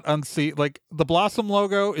could not unsee. Like, the Blossom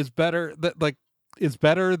logo is better. Is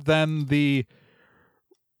better than the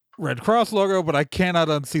Red Cross logo, but I cannot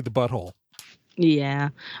unsee the butthole. Yeah.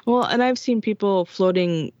 Well, and I've seen people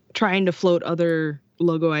trying to float other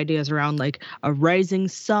logo ideas around, like a rising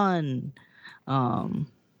sun,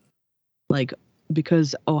 like,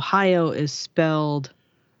 because Ohio is spelled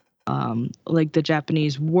like the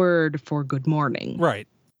Japanese word for good morning. Right.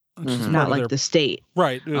 Not like the state.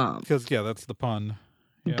 Right. Because, that's the pun.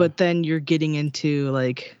 Yeah. But then you're getting into,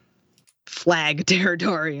 like, flag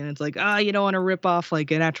territory, and it's like, you don't want to rip off,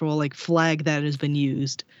 like, an actual, like, flag that has been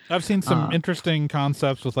used. I've seen some interesting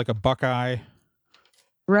concepts with, like, a Buckeye.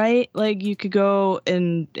 Right? Like, you could go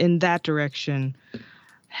in that direction.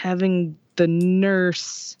 Having the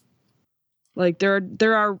nurse... Like, there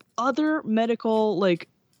are other medical, like,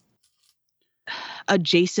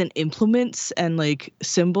 adjacent implements and, like,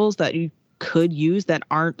 symbols that you could use that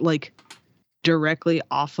aren't, like, directly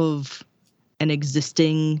off of an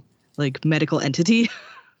existing, like, medical entity.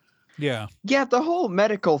 Yeah. Yeah, the whole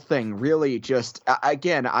medical thing really just,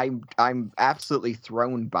 again, I'm absolutely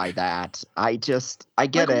thrown by that. I get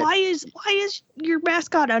it. Why is your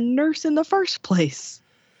mascot a nurse in the first place?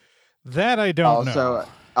 That I don't know.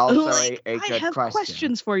 Also, like, a good I have question.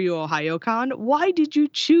 questions for you, OhioCon. Why did you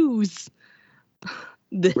choose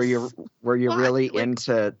this? Were you really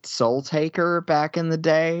into Soul Taker back in the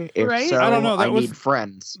day? If right? so, I don't know. I need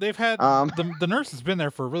friends. They've had the nurse has been there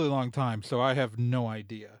for a really long time, so I have no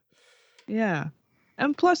idea. Yeah,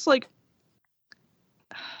 and plus, like,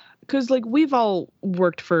 because, like, we've all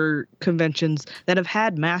worked for conventions that have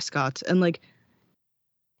had mascots, and, like,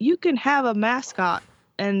 you can have a mascot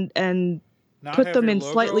and put them in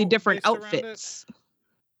slightly different outfits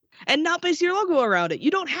and not base your logo around it.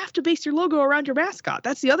 You don't have to base your logo around your mascot.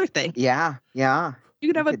 That's the other thing. Yeah. You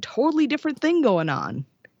can have a totally different thing going on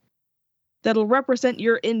that'll represent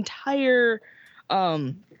your entire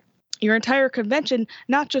convention,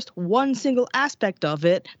 not just one single aspect of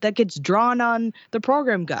it that gets drawn on the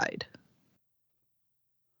program guide.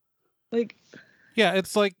 Like, yeah,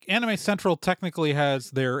 it's like Anime Central technically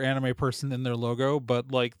has their anime person in their logo,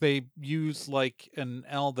 but, like, they use, like, an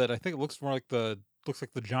L that I think it looks more like the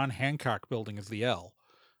John Hancock building is the L.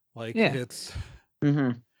 Like, it's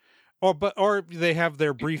or they have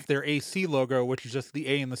their AC logo, which is just the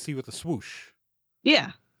A and the C with the swoosh.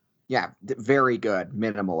 Yeah, very good.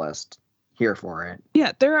 Minimalist. Here for it.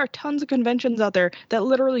 Yeah, there are tons of conventions out there that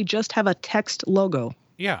literally just have a text logo.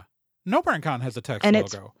 Yeah. No Brand Con has a text and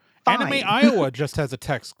logo. Fine. Anime Iowa just has a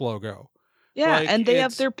text logo. Yeah, like, and they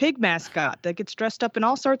have their pig mascot that gets dressed up in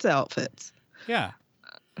all sorts of outfits. Yeah.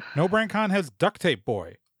 No Brand Con has Duct Tape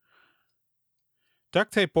Boy.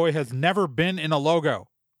 Duct Tape Boy has never been in a logo.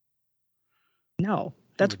 No,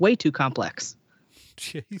 that's way too complex.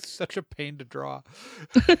 He's such a pain to draw.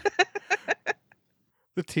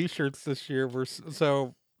 The t-shirts this year were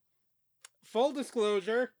so... Full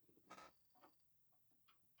disclosure...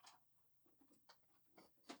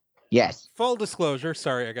 Yes. Full disclosure.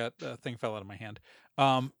 Sorry, I got a thing fell out of my hand.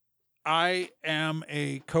 I am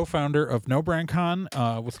a co-founder of No Brand Con,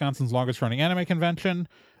 Wisconsin's longest running anime convention.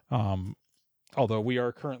 Although we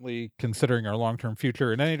are currently considering our long-term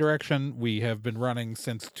future in any direction, we have been running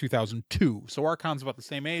since 2002. So our con's about the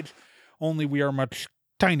same age, only we are much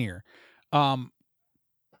tinier. But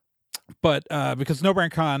because No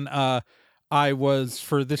Brand Con, I was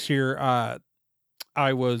for this year.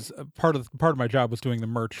 I was part of my job was doing the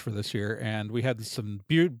merch for this year, and we had some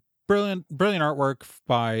brilliant artwork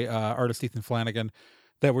by artist Ethan Flanagan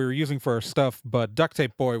that we were using for our stuff, but Duct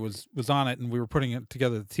Tape Boy was on it, and we were putting it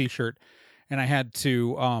together, the t-shirt, and I had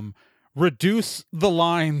to reduce the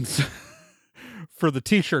lines for the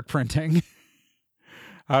t-shirt printing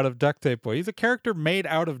out of Duct Tape Boy. He's a character made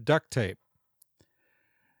out of duct tape.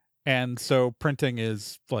 And so printing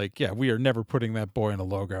is like, yeah, we are never putting that boy in a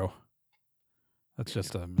logo. That's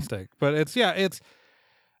just a mistake. But it's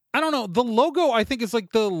I don't know. The logo, I think, is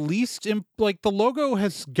like the least, the logo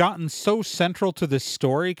has gotten so central to this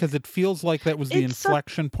story because it feels like that was the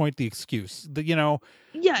inflection point, the excuse. Yeah,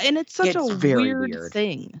 and it's such a weird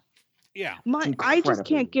thing. Yeah. I just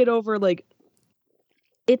can't get over, like,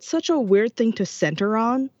 it's such a weird thing to center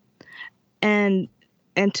on and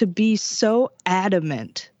to be so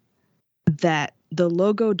adamant that the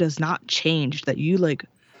logo does not change, that you, like,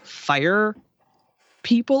 fire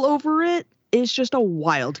people over it. Is just a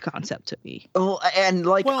wild concept to me. Oh, and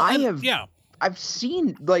I've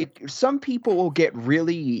seen, like, some people will get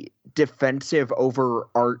really defensive over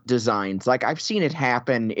art designs. Like, I've seen it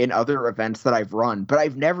happen in other events that I've run, but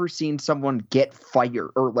I've never seen someone get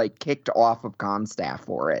fired or, like, kicked off of con staff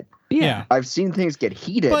for it. Yeah. I've seen things get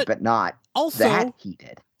heated, but not also that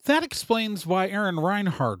heated. That explains why Aaron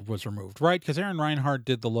Reinhard was removed, right? Because Aaron Reinhard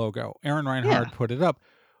did the logo. Aaron Reinhard put it up.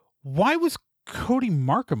 Why was Cody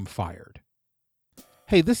Markham fired?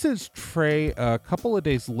 Hey, this is Trey. A couple of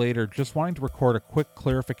days later, just wanting to record a quick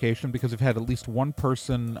clarification because I've had at least one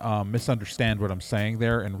person misunderstand what I'm saying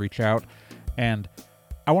there and reach out. And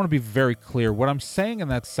I want to be very clear. What I'm saying in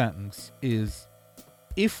that sentence is,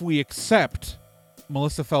 if we accept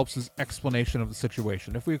Melissa Phelps' explanation of the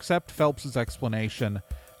situation, if we accept Phelps' explanation,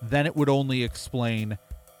 then it would only explain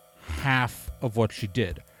half of what she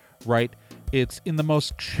did, right? It's in the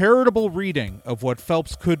most charitable reading of what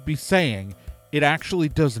Phelps could be saying. It actually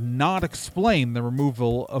does not explain the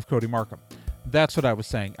removal of Cody Markham. That's what I was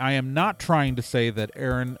saying. I am not trying to say that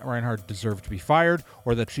Aaron Reinhard deserved to be fired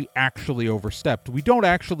or that she actually overstepped. We don't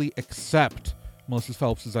actually accept Melissa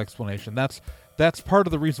Phelps' explanation. That's part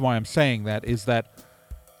of the reason why I'm saying that, is that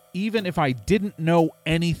even if I didn't know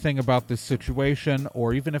anything about this situation,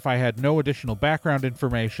 or even if I had no additional background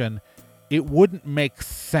information, it wouldn't make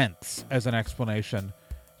sense as an explanation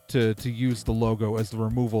to use the logo as the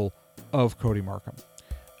removal of Cody Markham.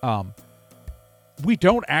 We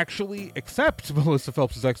don't actually accept Melissa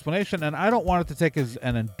Phelps' explanation, and I don't want it to take as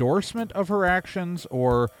an endorsement of her actions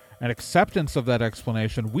or an acceptance of that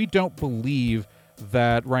explanation. We don't believe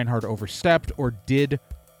that Reinhard overstepped or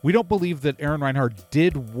we don't believe that Aaron Reinhard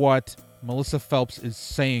did what Melissa Phelps is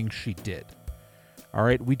saying she did. All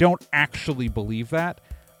right? We don't actually believe that.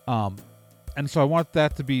 And so I want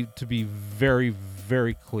that to be very,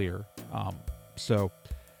 very clear. I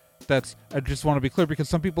just want to be clear, because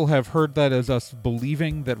some people have heard that as us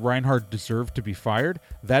believing that Reinhard deserved to be fired.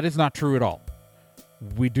 That is not true at all.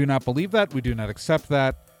 We do not believe that. We do not accept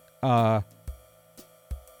that.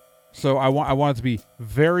 So I want it to be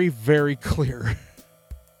very, very clear.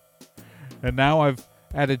 And now I've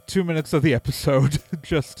added 2 minutes of the episode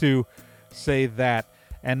just to say that.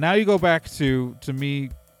 And now you go back to me,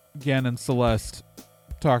 Gen, and Celeste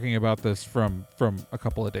talking about this from a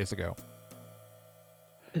couple of days ago.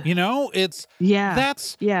 You know, that's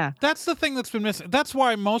the thing that's been missing. That's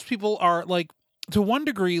why most people are, like, to one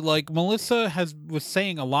degree, like, Melissa was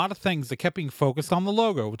saying a lot of things that kept being focused on the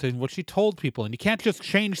logo and what she told people, and you can't just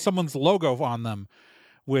change someone's logo on them,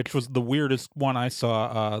 which was the weirdest one I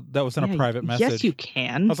saw. That was in a private message. Yes, you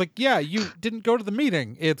can. I was like, yeah, you didn't go to the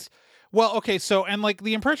meeting. Well, okay, so, and, like,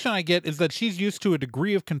 the impression I get is that she's used to a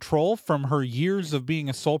degree of control from her years of being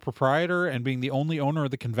a sole proprietor and being the only owner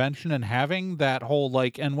of the convention, and having that whole,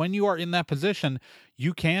 like, and when you are in that position,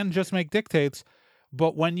 you can just make dictates,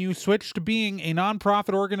 but when you switch to being a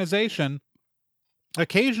nonprofit organization,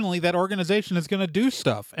 occasionally that organization is going to do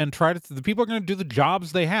stuff and the people are going to do the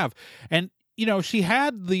jobs they have. And, you know, she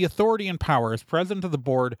had the authority and power as president of the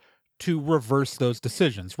board to reverse those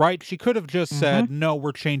decisions, right? She could have just said, no,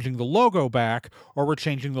 we're changing the logo back, or we're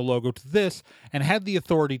changing the logo to this, and had the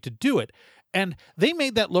authority to do it. And they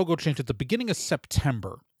made that logo change at the beginning of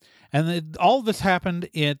September. And all of this happened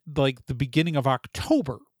at, like, the beginning of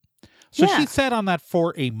October. So she sat on that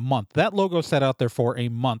for a month. That logo sat out there for a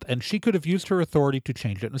month, and she could have used her authority to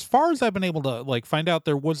change it. And as far as I've been able to, like, find out,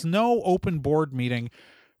 there was no open board meeting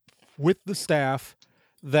with the staff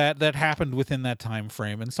that happened within that time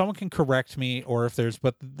frame, and someone can correct me, or if there's,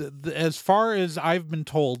 but as far as I've been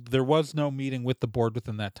told, there was no meeting with the board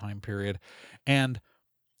within that time period, and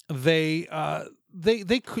she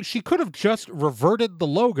could have just reverted the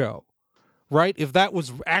logo, right? If that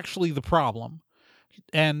was actually the problem,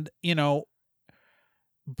 and, you know,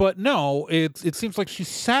 But no, it seems like she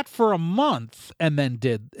sat for a month and then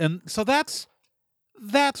did. And so that's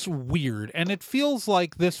weird. And it feels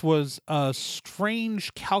like this was a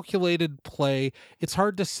strange, calculated play. It's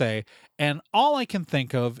hard to say. And all I can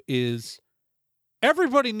think of is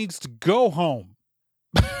everybody needs to go home.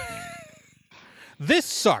 This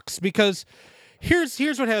sucks because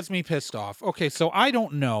here's what has me pissed off. Okay, so I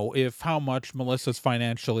don't know if how much Melissa's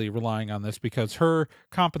financially relying on this because her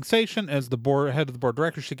compensation as the head of the board of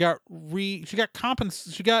directors, she got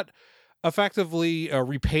effectively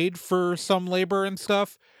repaid for some labor and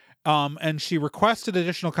stuff, and she requested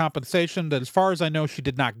additional compensation that, as far as I know, she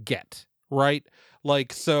did not get. Right,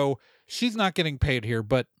 like so she's not getting paid here,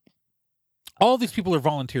 but all these people are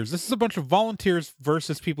volunteers. This is a bunch of volunteers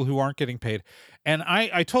versus people who aren't getting paid. And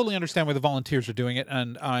I totally understand why the volunteers are doing it,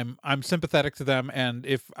 and I'm sympathetic to them. And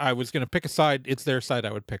if I was going to pick a side, it's their side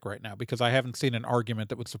I would pick right now because I haven't seen an argument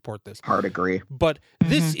that would support this. Hard agree. But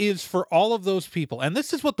this is for all of those people. And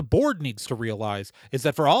this is what the board needs to realize, is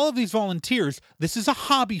that for all of these volunteers, this is a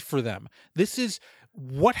hobby for them. This is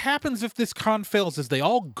what happens if this con fails is they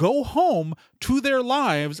all go home to their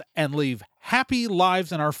lives and live happy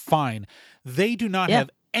lives and are fine. They do not have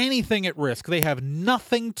anything at risk. They have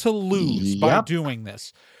nothing to lose by doing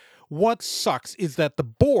this. What sucks is that the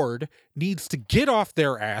board needs to get off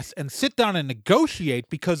their ass and sit down and negotiate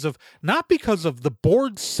not because of the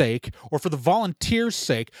board's sake or for the volunteers'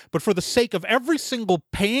 sake, but for the sake of every single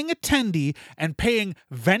paying attendee and paying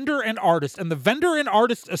vendor and artist, and the vendor and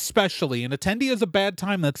artist especially. An attendee is a bad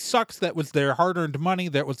time. That sucks. That was their hard-earned money.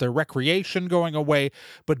 That was their recreation going away.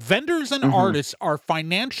 But vendors and artists are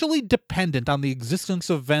financially dependent on the existence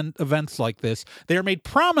of events like this. They are made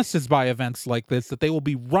promises by events like this that they will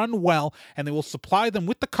be run well and they will supply them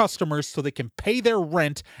with the customers so they can pay their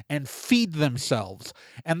rent and feed themselves.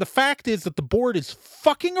 And the fact is that the board is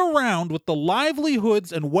fucking around with the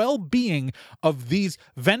livelihoods and well-being of these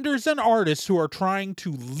vendors and artists who are trying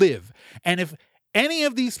to live. And if any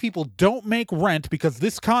of these people don't make rent because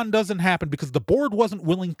this con doesn't happen because the board wasn't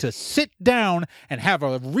willing to sit down and have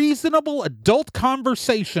a reasonable adult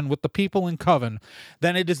conversation with the people in Coven,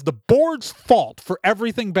 then it is the board's fault for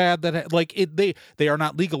everything bad that they are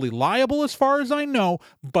not legally liable as far as I know,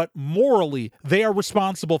 but morally they are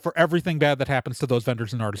responsible for everything bad that happens to those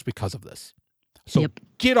vendors and artists because of this. So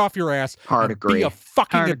get off your ass and be a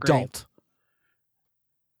fucking adult.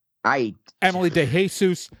 Emily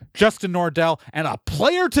DeJesus, Justin Nordell, and a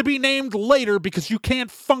player to be named later because you can't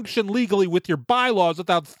function legally with your bylaws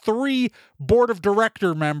without 3 board of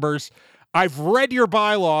director members. I've read your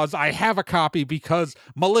bylaws. I have a copy because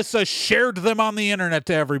Melissa shared them on the internet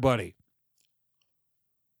to everybody.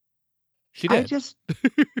 She did.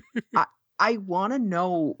 I want to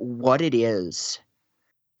know what it is.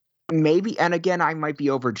 Maybe, and again, I might be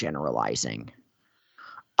overgeneralizing.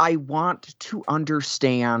 I want to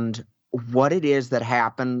understand what it is that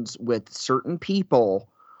happens with certain people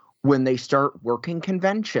when they start working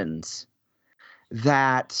conventions,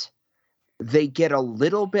 that they get a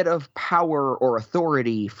little bit of power or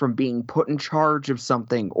authority from being put in charge of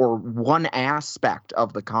something or one aspect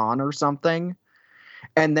of the con or something,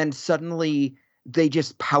 and then suddenly they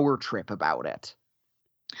just power trip about it.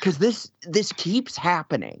 Because this keeps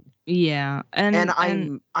happening. Yeah, and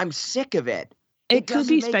I'm sick of it. It could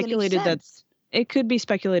be speculated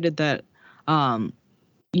that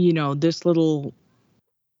this little,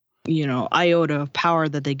 iota of power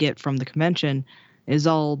that they get from the convention is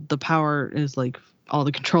all the power, is like all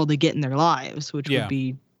the control they get in their lives, which would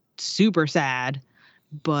be super sad,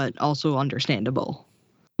 but also understandable.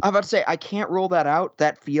 I'm about to say, I can't rule that out.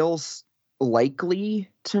 That feels likely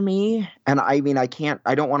to me. And I mean, I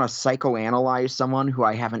don't want to psychoanalyze someone who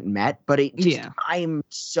I haven't met, but I'm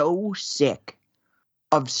so sick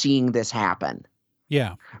of seeing this happen.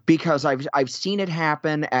 Yeah. Because I've seen it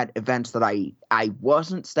happen at events that I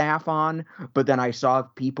wasn't staff on, but then I saw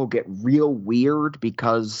people get real weird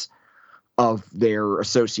because of their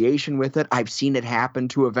association with it. I've seen it happen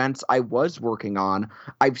to events I was working on.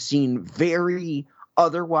 I've seen very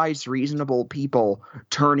otherwise reasonable people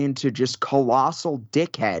turn into just colossal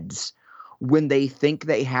dickheads when they think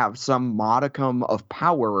they have some modicum of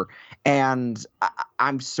power. And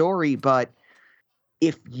I'm sorry, but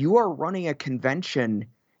if you are running a convention,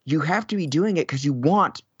 you have to be doing it because you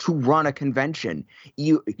want to run a convention.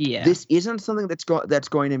 This isn't something that's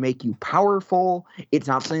going to make you powerful. It's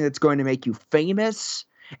not something that's going to make you famous.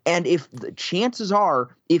 And if the chances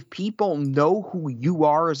are, if people know who you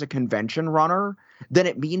are as a convention runner, then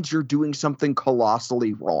it means you're doing something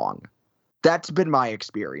colossally wrong. That's been my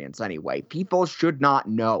experience anyway. People should not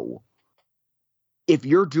know. If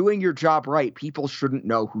you're doing your job right, people shouldn't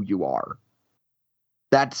know who you are.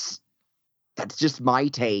 that's just my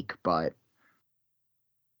take, but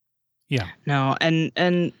Yeah. No, and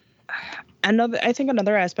I think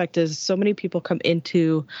another aspect is so many people come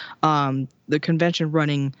into the convention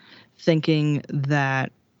running thinking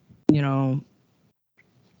that, you know,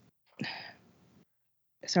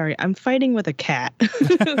 sorry, I'm fighting with a cat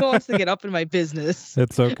who wants to get up in my business.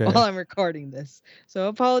 It's okay. While I'm recording this. So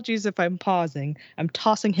apologies if I'm pausing. I'm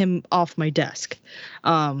tossing him off my desk.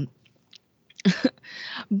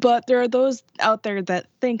 But there are those out there that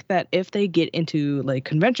think that if they get into like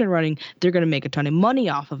convention running, they're going to make a ton of money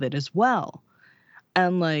off of it as well.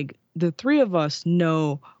 And like the three of us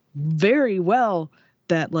know very well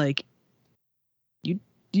that like you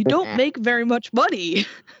don't make very much money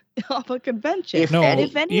off a convention. If No,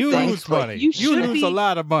 anything, you lose money. you You lose should a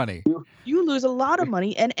lot of money. You lose a lot of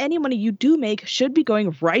money, and any money you do make should be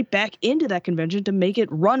going right back into that convention to make it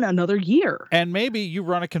run another year. And maybe you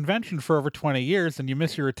run a convention for over 20 years and you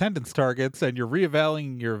miss your attendance targets and you're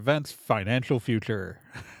reevaluating your event's financial future.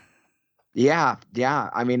 yeah.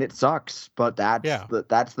 I mean, it sucks, but that's Yeah.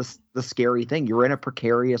 that's the scary thing. You're in a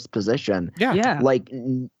precarious position. Yeah. Like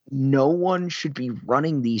no one should be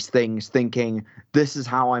running these things thinking this is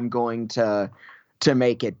how I'm going to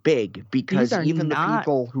make it big, because even the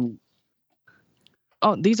people who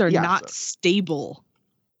these are not stable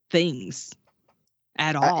things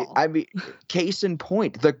at all. I mean, case in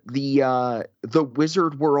point, the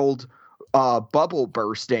Wizard World bubble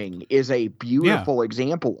bursting is a beautiful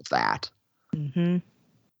example of that. Mm-hmm.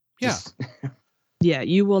 Yeah. Yeah,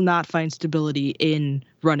 you will not find stability in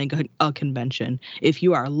running a convention. If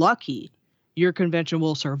you are lucky, your convention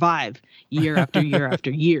will survive year after year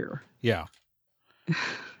after year. Yeah.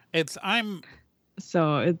 It's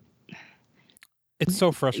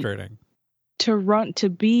so frustrating. To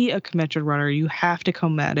be a convention runner, you have to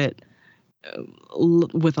come at it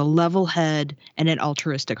with a level head and an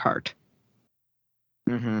altruistic heart.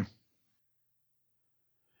 Mm-hmm.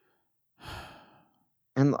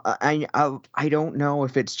 And I don't know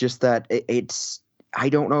if it's just that I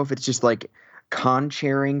don't know if it's just like con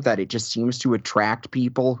sharing that it just seems to attract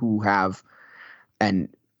people who have, and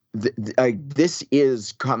this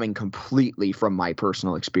is coming completely from my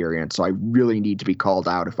personal experience, so I really need to be called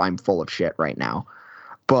out if I'm full of shit right now.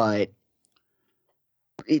 But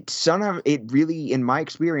it really, in my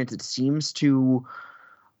experience, it seems to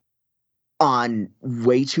on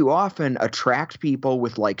way too often attract people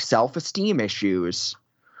with like self-esteem issues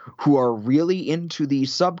who are really into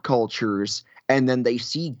these subcultures, and then they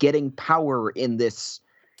see getting power in this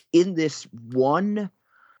one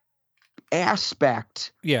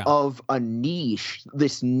aspect of a niche,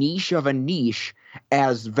 this niche of a niche,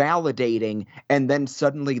 as validating, and then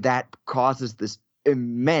suddenly that causes this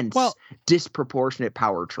immense disproportionate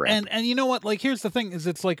power trip. And you know what, like here's the thing, is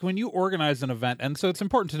it's like when you organize an event, and so it's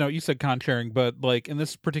important to note, you said con sharing, but like in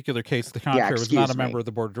this particular case, the con chair was not a member of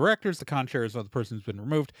the board of directors. The con chair is the person who's been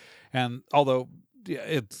removed, and although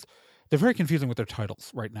they're very confusing with their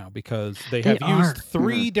titles right now, because they have used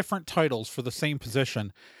three different titles for the same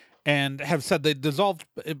position and have said they dissolved.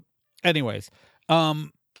 Anyways,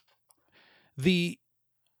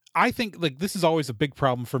 I think like this is always a big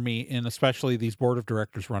problem for me in especially these board of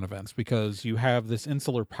directors run events, because you have this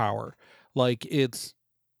insular power. Like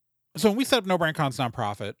so when we set up No Brand Con's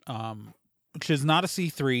nonprofit, which is not a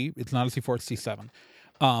C3, it's not a C4, it's C7.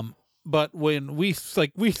 But when we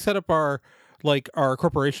set up our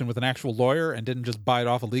corporation with an actual lawyer and didn't just buy it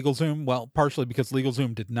off of LegalZoom, well, partially because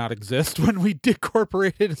LegalZoom did not exist when we did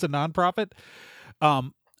corporate it as a nonprofit.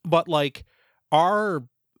 But like our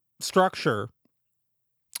structure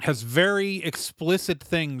has very explicit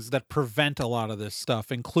things that prevent a lot of this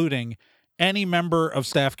stuff, including any member of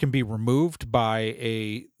staff can be removed by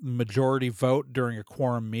a majority vote during a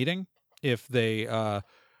quorum meeting if they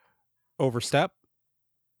overstep.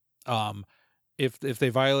 If they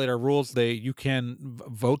violate our rules, you can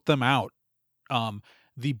vote them out.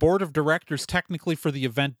 The board of directors technically for the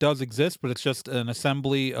event does exist, but it's just an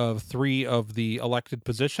assembly of 3 of the elected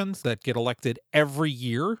positions that get elected every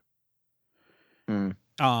year.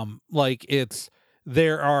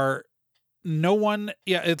 There are no one.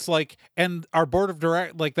 Yeah, it's like, and our board of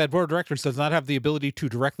directors does not have the ability to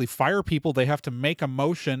directly fire people. They have to make a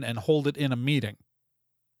motion and hold it in a meeting.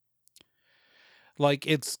 Like,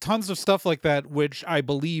 it's tons of stuff like that, which I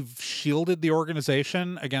believe shielded the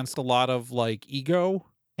organization against a lot of like ego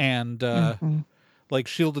and like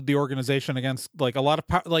shielded the organization against like a lot of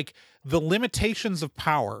like the limitations of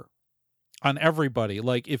power on everybody.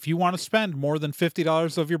 Like, if you want to spend more than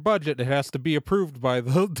 $50 of your budget, it has to be approved by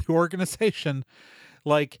the organization.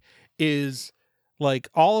 Like, is like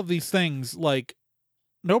all of these things, like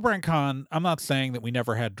No Brand Con, I'm not saying that we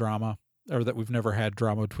never had drama or that we've never had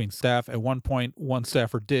drama between staff. At one point, one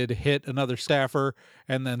staffer did hit another staffer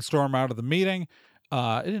and then storm out of the meeting.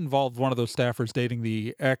 It involved one of those staffers dating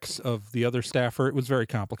the ex of the other staffer. It was very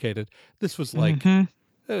complicated. This was like,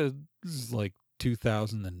 this is like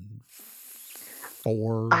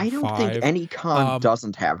 2004. I don't think any con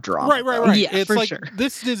doesn't have drama. Right. Yeah, it's for like, sure.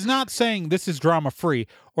 This is not saying this is drama free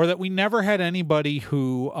or that we never had anybody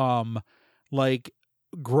who, like,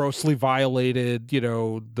 grossly violated,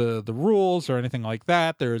 the rules or anything like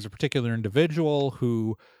that. There is a particular individual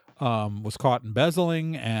who was caught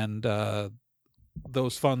embezzling, and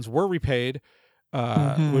those funds were repaid,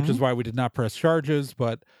 which is why we did not press charges.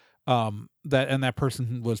 But that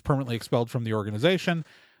person was permanently expelled from the organization.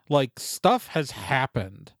 Like, stuff has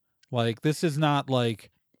happened. Like, this is not like,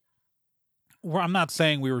 I'm not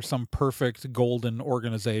saying we were some perfect golden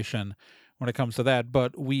organization when it comes to that,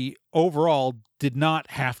 but we overall did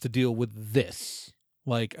not have to deal with this,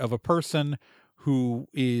 like, of a person who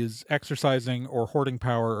is exercising or hoarding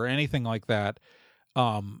power or anything like that,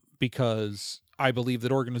 because I believe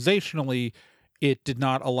that organizationally it did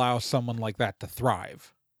not allow someone like that to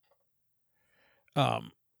thrive.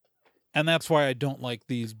 And that's why I don't like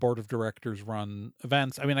these board of directors run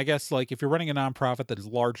events. I mean, I guess, like, if you're running a nonprofit that is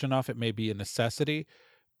large enough, it may be a necessity,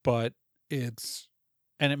 but it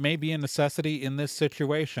may be a necessity in this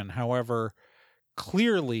situation. However,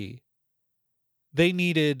 clearly they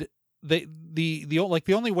needed the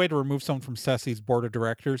only way to remove someone from SESI's board of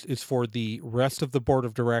directors is for the rest of the board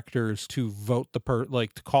of directors to vote to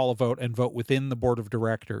call a vote and vote within the board of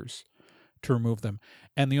directors to remove them.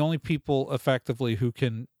 And the only people effectively who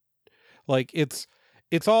can, like, it's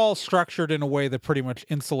all structured in a way that pretty much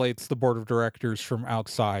insulates the board of directors from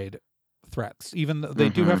outside threats. Even though they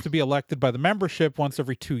do have to be elected by the membership once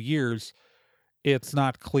every 2 years, it's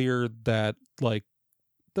not clear that, like,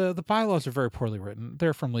 the bylaws are very poorly written.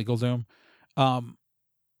 They're from LegalZoom.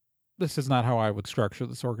 This is not how I would structure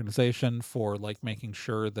this organization for, like, making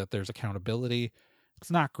sure that there's accountability.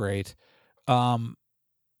 It's not great.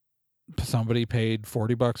 Somebody paid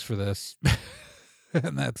 $40 for this,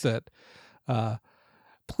 and that's it.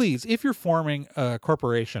 Please, if you're forming a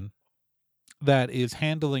corporation that is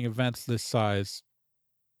handling events this size,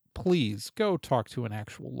 please go talk to an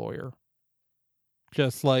actual lawyer.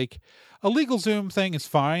 Just like a LegalZoom thing is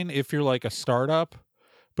fine if you're like a startup,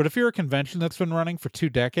 but if you're a convention that's been running for 2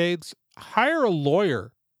 decades, hire a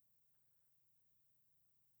lawyer.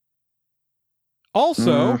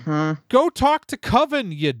 Also, go talk to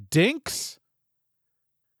Coven, you dinks.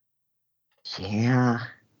 Yeah.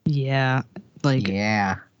 Like,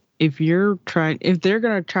 if they're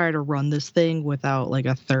going to try to run this thing without, like,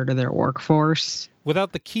 a third of their workforce,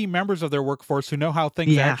 without the key members of their workforce who know how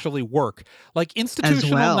things actually work. Like,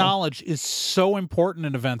 institutional knowledge is so important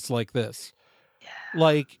in events like this.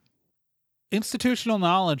 Like, institutional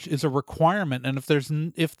knowledge is a requirement,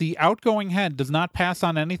 and if the outgoing head does not pass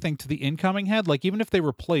on anything to the incoming head, like, even if they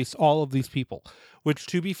replace all of these people, which,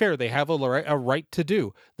 to be fair, they have a right to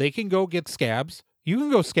do, they can go get scabs. You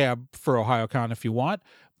can go scab for OhioCon if you want,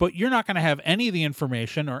 but you're not going to have any of the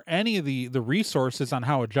information or any of the resources on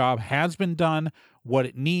how a job has been done, what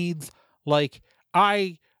it needs. Like,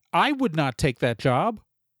 I would not take that job,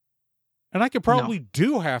 and I could probably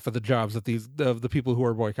do half of the jobs of the people who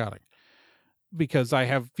are boycotting, because I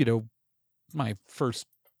have, my first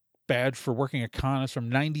badge for working a con is from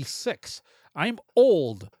 96. I'm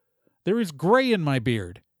old. There is gray in my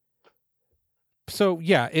beard. So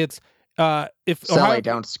yeah, it's if Sally,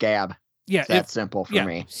 don't scab. Yeah, it's that simple for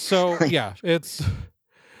me. So yeah,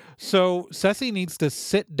 so SESI needs to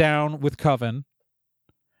sit down with Coven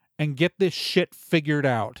and get this shit figured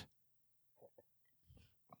out.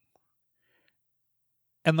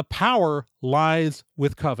 And the power lies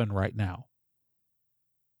with Coven right now.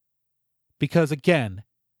 Because, again,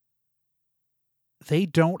 they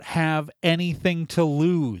don't have anything to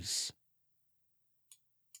lose.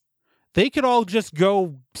 They could all just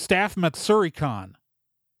go staff MatsuricCon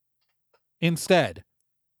instead,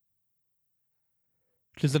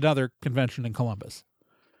 which is another convention in Columbus.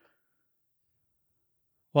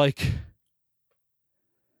 Like,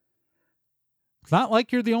 it's not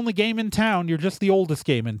like you're the only game in town. You're just the oldest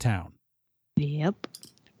game in town. Yep.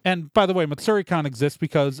 And by the way, MatsuricCon exists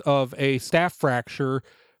because of a staff fracture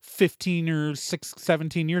 17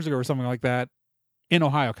 years ago or something like that in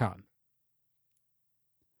OhioCon.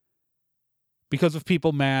 Because of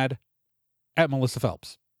people mad at Melissa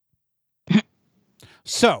Phelps.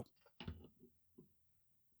 So,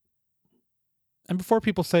 and before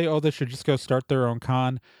people say, oh, they should just go start their own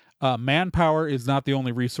con, manpower is not the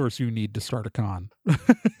only resource you need to start a con.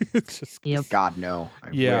 It's just, Yep. God, no. I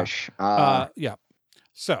Yeah. wish. yeah.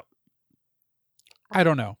 So, I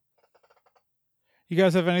don't know. You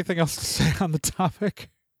guys have anything else to say on the topic?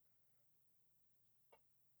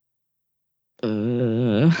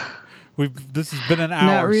 This has been an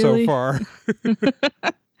hour really. so far.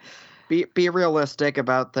 Be realistic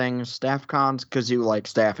about things. Staff cons, because you like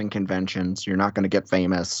staffing conventions. You're not going to get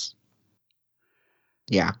famous.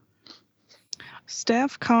 Yeah.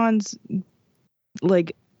 Staff cons,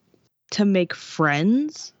 like, to make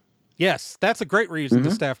friends. Yes, that's a great reason to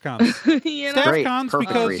Mhm. staff cons. You know? Staff Great, cons perfect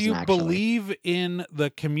because reason, you actually. believe in the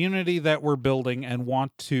community that we're building and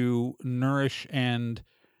want to nourish and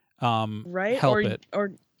Right? help it.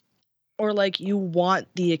 Or like you want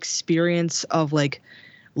the experience of like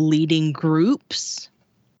leading groups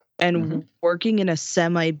and Mhm. working in a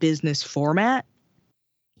semi-business format.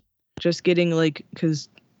 Just getting like, because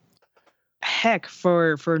heck,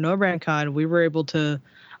 for No Brand Con, we were able to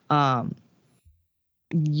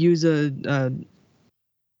use a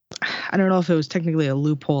I don't know if it was technically a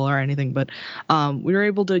loophole or anything, but we were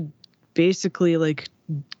able to basically like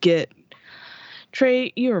get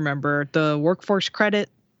Trey, you remember the workforce credit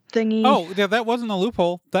thingy? Oh, yeah, that wasn't a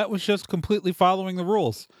loophole. That was just completely following the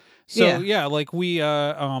rules. So yeah, like we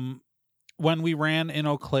when we ran in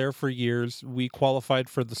Eau Claire for years, we qualified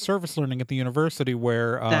for the service learning at the university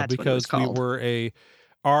where That's what it was because we called. were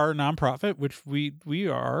our nonprofit, which we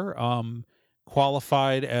are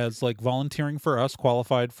qualified as like volunteering for us,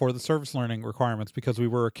 qualified for the service learning requirements because we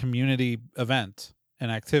were a community event, an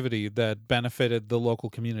activity that benefited the local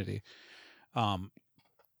community.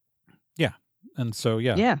 Yeah. And so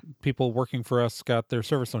Yeah. people working for us got their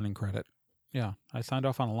service learning credit. Yeah, I signed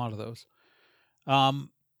off on a lot of those.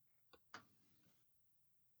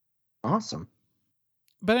 Awesome.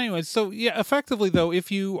 But anyways, so yeah, effectively though,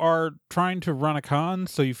 if you are trying to run a con,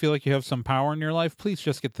 so you feel like you have some power in your life, please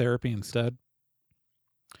just get therapy instead.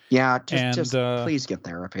 Yeah, And, just please get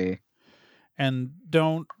therapy. And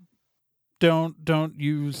don't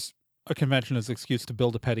use a convention as an excuse to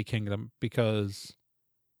build a petty kingdom because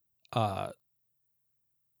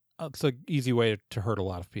it's an easy way to hurt a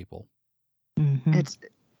lot of people. Mhm. It's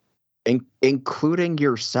including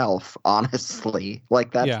yourself, honestly.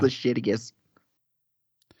 Like, that's the shittiest.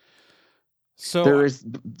 So there is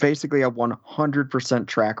basically a 100%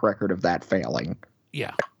 track record of that failing.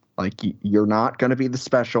 Yeah. Like, you're not going to be the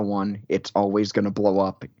special one. It's always going to blow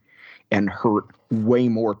up and hurt way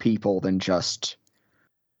more people than just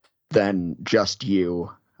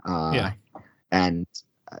you. And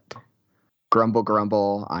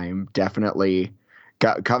grumble. I'm definitely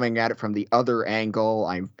coming at it from the other angle.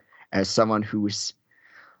 I'm, as someone who's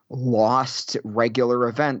lost regular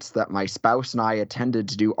events that my spouse and I attended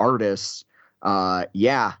to do artists,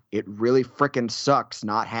 it really frickin' sucks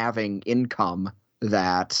not having income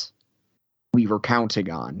that we were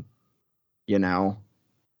counting on. You know,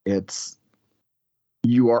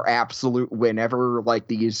 you are absolute, whenever like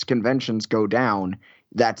these conventions go down,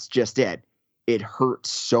 that's just it. It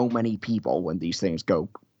hurts so many people when these things go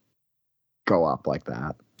up like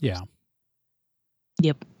that. Yeah.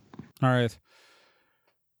 Yep. All right.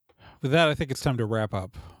 With that, I think it's time to wrap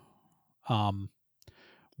up.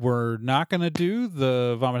 We're not going to do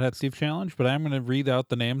the Vomit Head Steve challenge, but I'm going to read out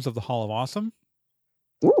the names of the Hall of Awesome.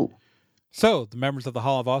 Ooh. So, the members of the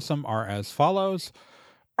Hall of Awesome are as follows.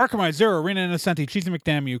 Archimide, Zero, Rena Innocenti, Cheesy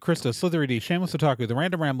McDamn, Krista, Slithery D, Shameless Otaku, The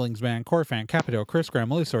Random Ramblings Man, Corefan, Capito, Chris Graham,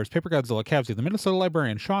 Millisaurus, Paper Godzilla, Cavsy, The Minnesota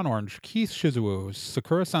Librarian, Sean Orange, Keith Shizuo,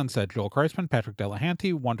 Sakura Sunset, Joel Kreisman, Patrick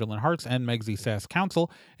Delahanty, Wonderland Hearts, and Megsy Sass Council.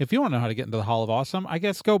 If you want to know how to get into the Hall of Awesome, I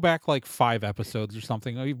guess go back like 5 episodes or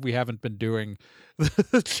something. We haven't been doing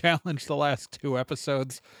the challenge the last 2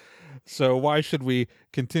 episodes, so why should we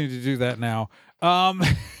continue to do that now?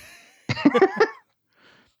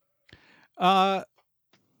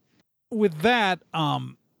 With that, I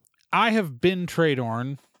have been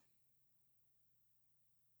Traydorn.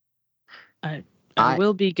 I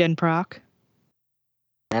will be Genproc.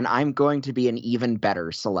 And I'm going to be an even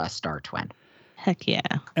better Celeste Star Twin. Heck yeah.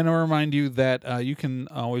 And I'll remind you that you can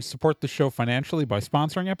always support the show financially by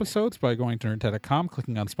sponsoring episodes by going to nerdhead.com,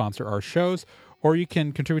 clicking on sponsor our shows, or you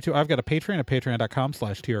can contribute to, I've got a Patreon at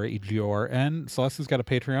patreon.com/TRAEGORN. Celeste has got a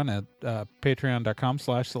Patreon at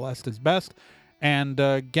patreon.com/CelesteIsBest. And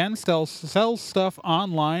Gen sells stuff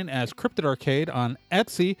online as Cryptid Arcade on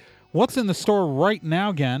Etsy. What's in the store right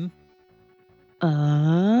now, Gen?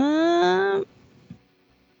 Let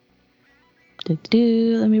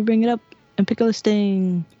me bring it up and pick a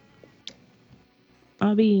listing.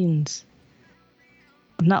 Beans.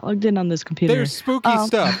 I'm not logged in on this computer. There's spooky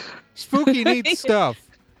stuff. Spooky neat stuff.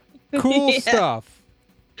 Cool Yeah. stuff.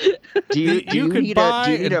 Do you, You could need buy a,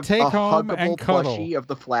 do you need and a, take a home huggable and cuddle. plushie of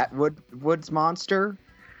the Flatwoods monster?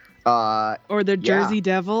 Or the Jersey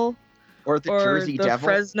Devil. Or the Jersey the Devil?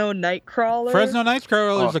 Fresno Nightcrawler. Fresno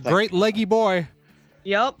Nightcrawler is Oh, a great leggy boy.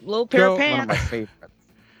 Yep, little pair of Go- pants. One of my favorites.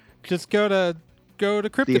 Just go to The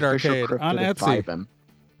Cryptid official Arcade on Cryptid Etsy. Vibin.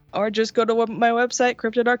 Or just go to my website,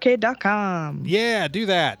 cryptidarcade.com. Yeah, do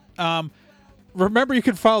that. Remember, you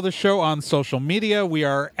can follow the show on social media. We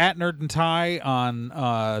are at Nerd and Tie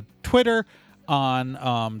on Twitter, on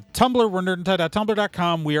Tumblr. We're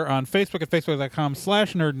nerdandtie.tumblr.com. We are on Facebook at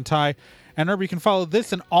facebook.com/Nerd and Tie. And remember, you can follow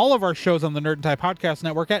this and all of our shows on the Nerd and Tie Podcast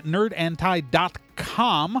Network at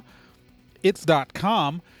nerdandtie.com. It's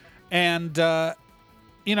 .com. And,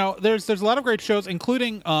 there's a lot of great shows,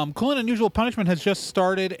 including Cool and Unusual Punishment has just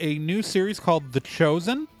started a new series called The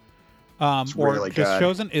Chosen. It's really Just good.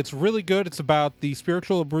 Chosen. It's really good. It's about the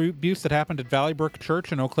spiritual abuse that happened at Valley Brook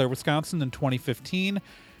Church in Eau Claire, Wisconsin in 2015.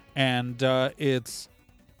 And it's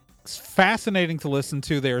fascinating to listen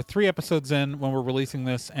to. There are 3 episodes in when we're releasing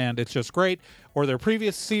this, and it's just great. Or their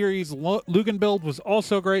previous series, Lugenbild, was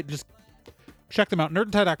also great. Just check them out.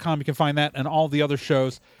 Nerdandtie.com. You can find that and all the other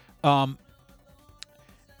shows.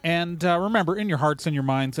 And remember, in your hearts and your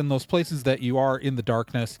minds, in those places that you are in the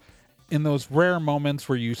darkness, in those rare moments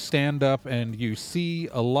where you stand up and you see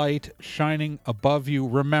a light shining above you,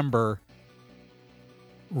 remember,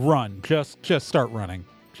 run. Just start running.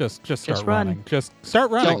 Just start run. running. Just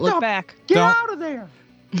start running. Don't look back. Get Don't- out of there!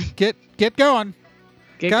 Get going.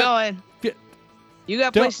 Get Got- going. get- You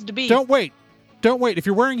got Don't- places to be. Don't wait. Don't wait. If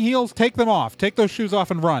you're wearing heels, take them off. Take those shoes off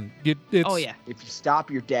and run. It's, Oh, yeah. If you stop,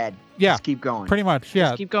 you're dead. Yeah. Just keep going. Pretty much. Yeah.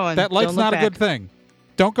 Just keep going. That light's Don't look not a back. good thing.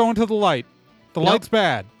 Don't go into the light. The Nope. light's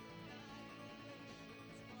bad.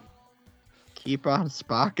 Keep on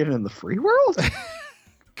spocking in the free world?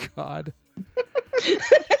 God.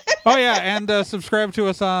 Oh, yeah. And subscribe to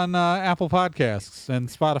us on Apple Podcasts and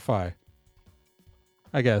Spotify.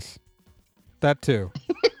 I guess. That too.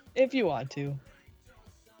 If you want to.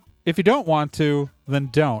 If you don't want to, then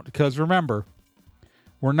don't. Because remember,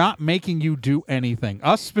 we're not making you do anything.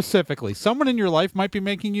 Us specifically. Someone in your life might be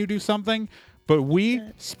making you do something, but we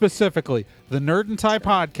specifically, the Nerd and Tie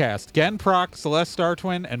podcast, Gen Proc, Celeste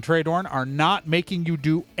Startwin, and Trey Dorn are not making you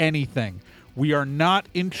do anything. We are not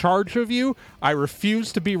in charge of you. I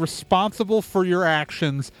refuse to be responsible for your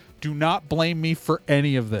actions. Do not blame me for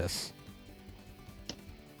any of this.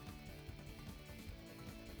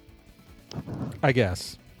 I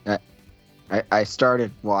guess. I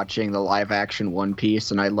started watching the live action One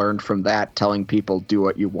Piece, and I learned from that telling people do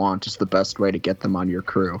what you want is the best way to get them on your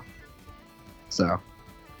crew. So,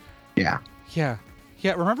 yeah. Yeah.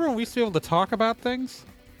 Yeah, remember when we used to be able to talk about things?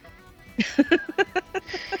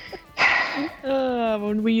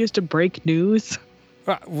 When we used to break news.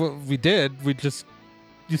 Well, we did. We just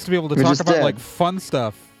used to be able to We talk just about did. like fun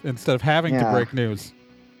stuff instead of having to Yeah. break news.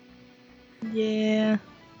 Yeah.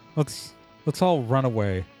 Let's all run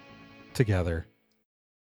away together.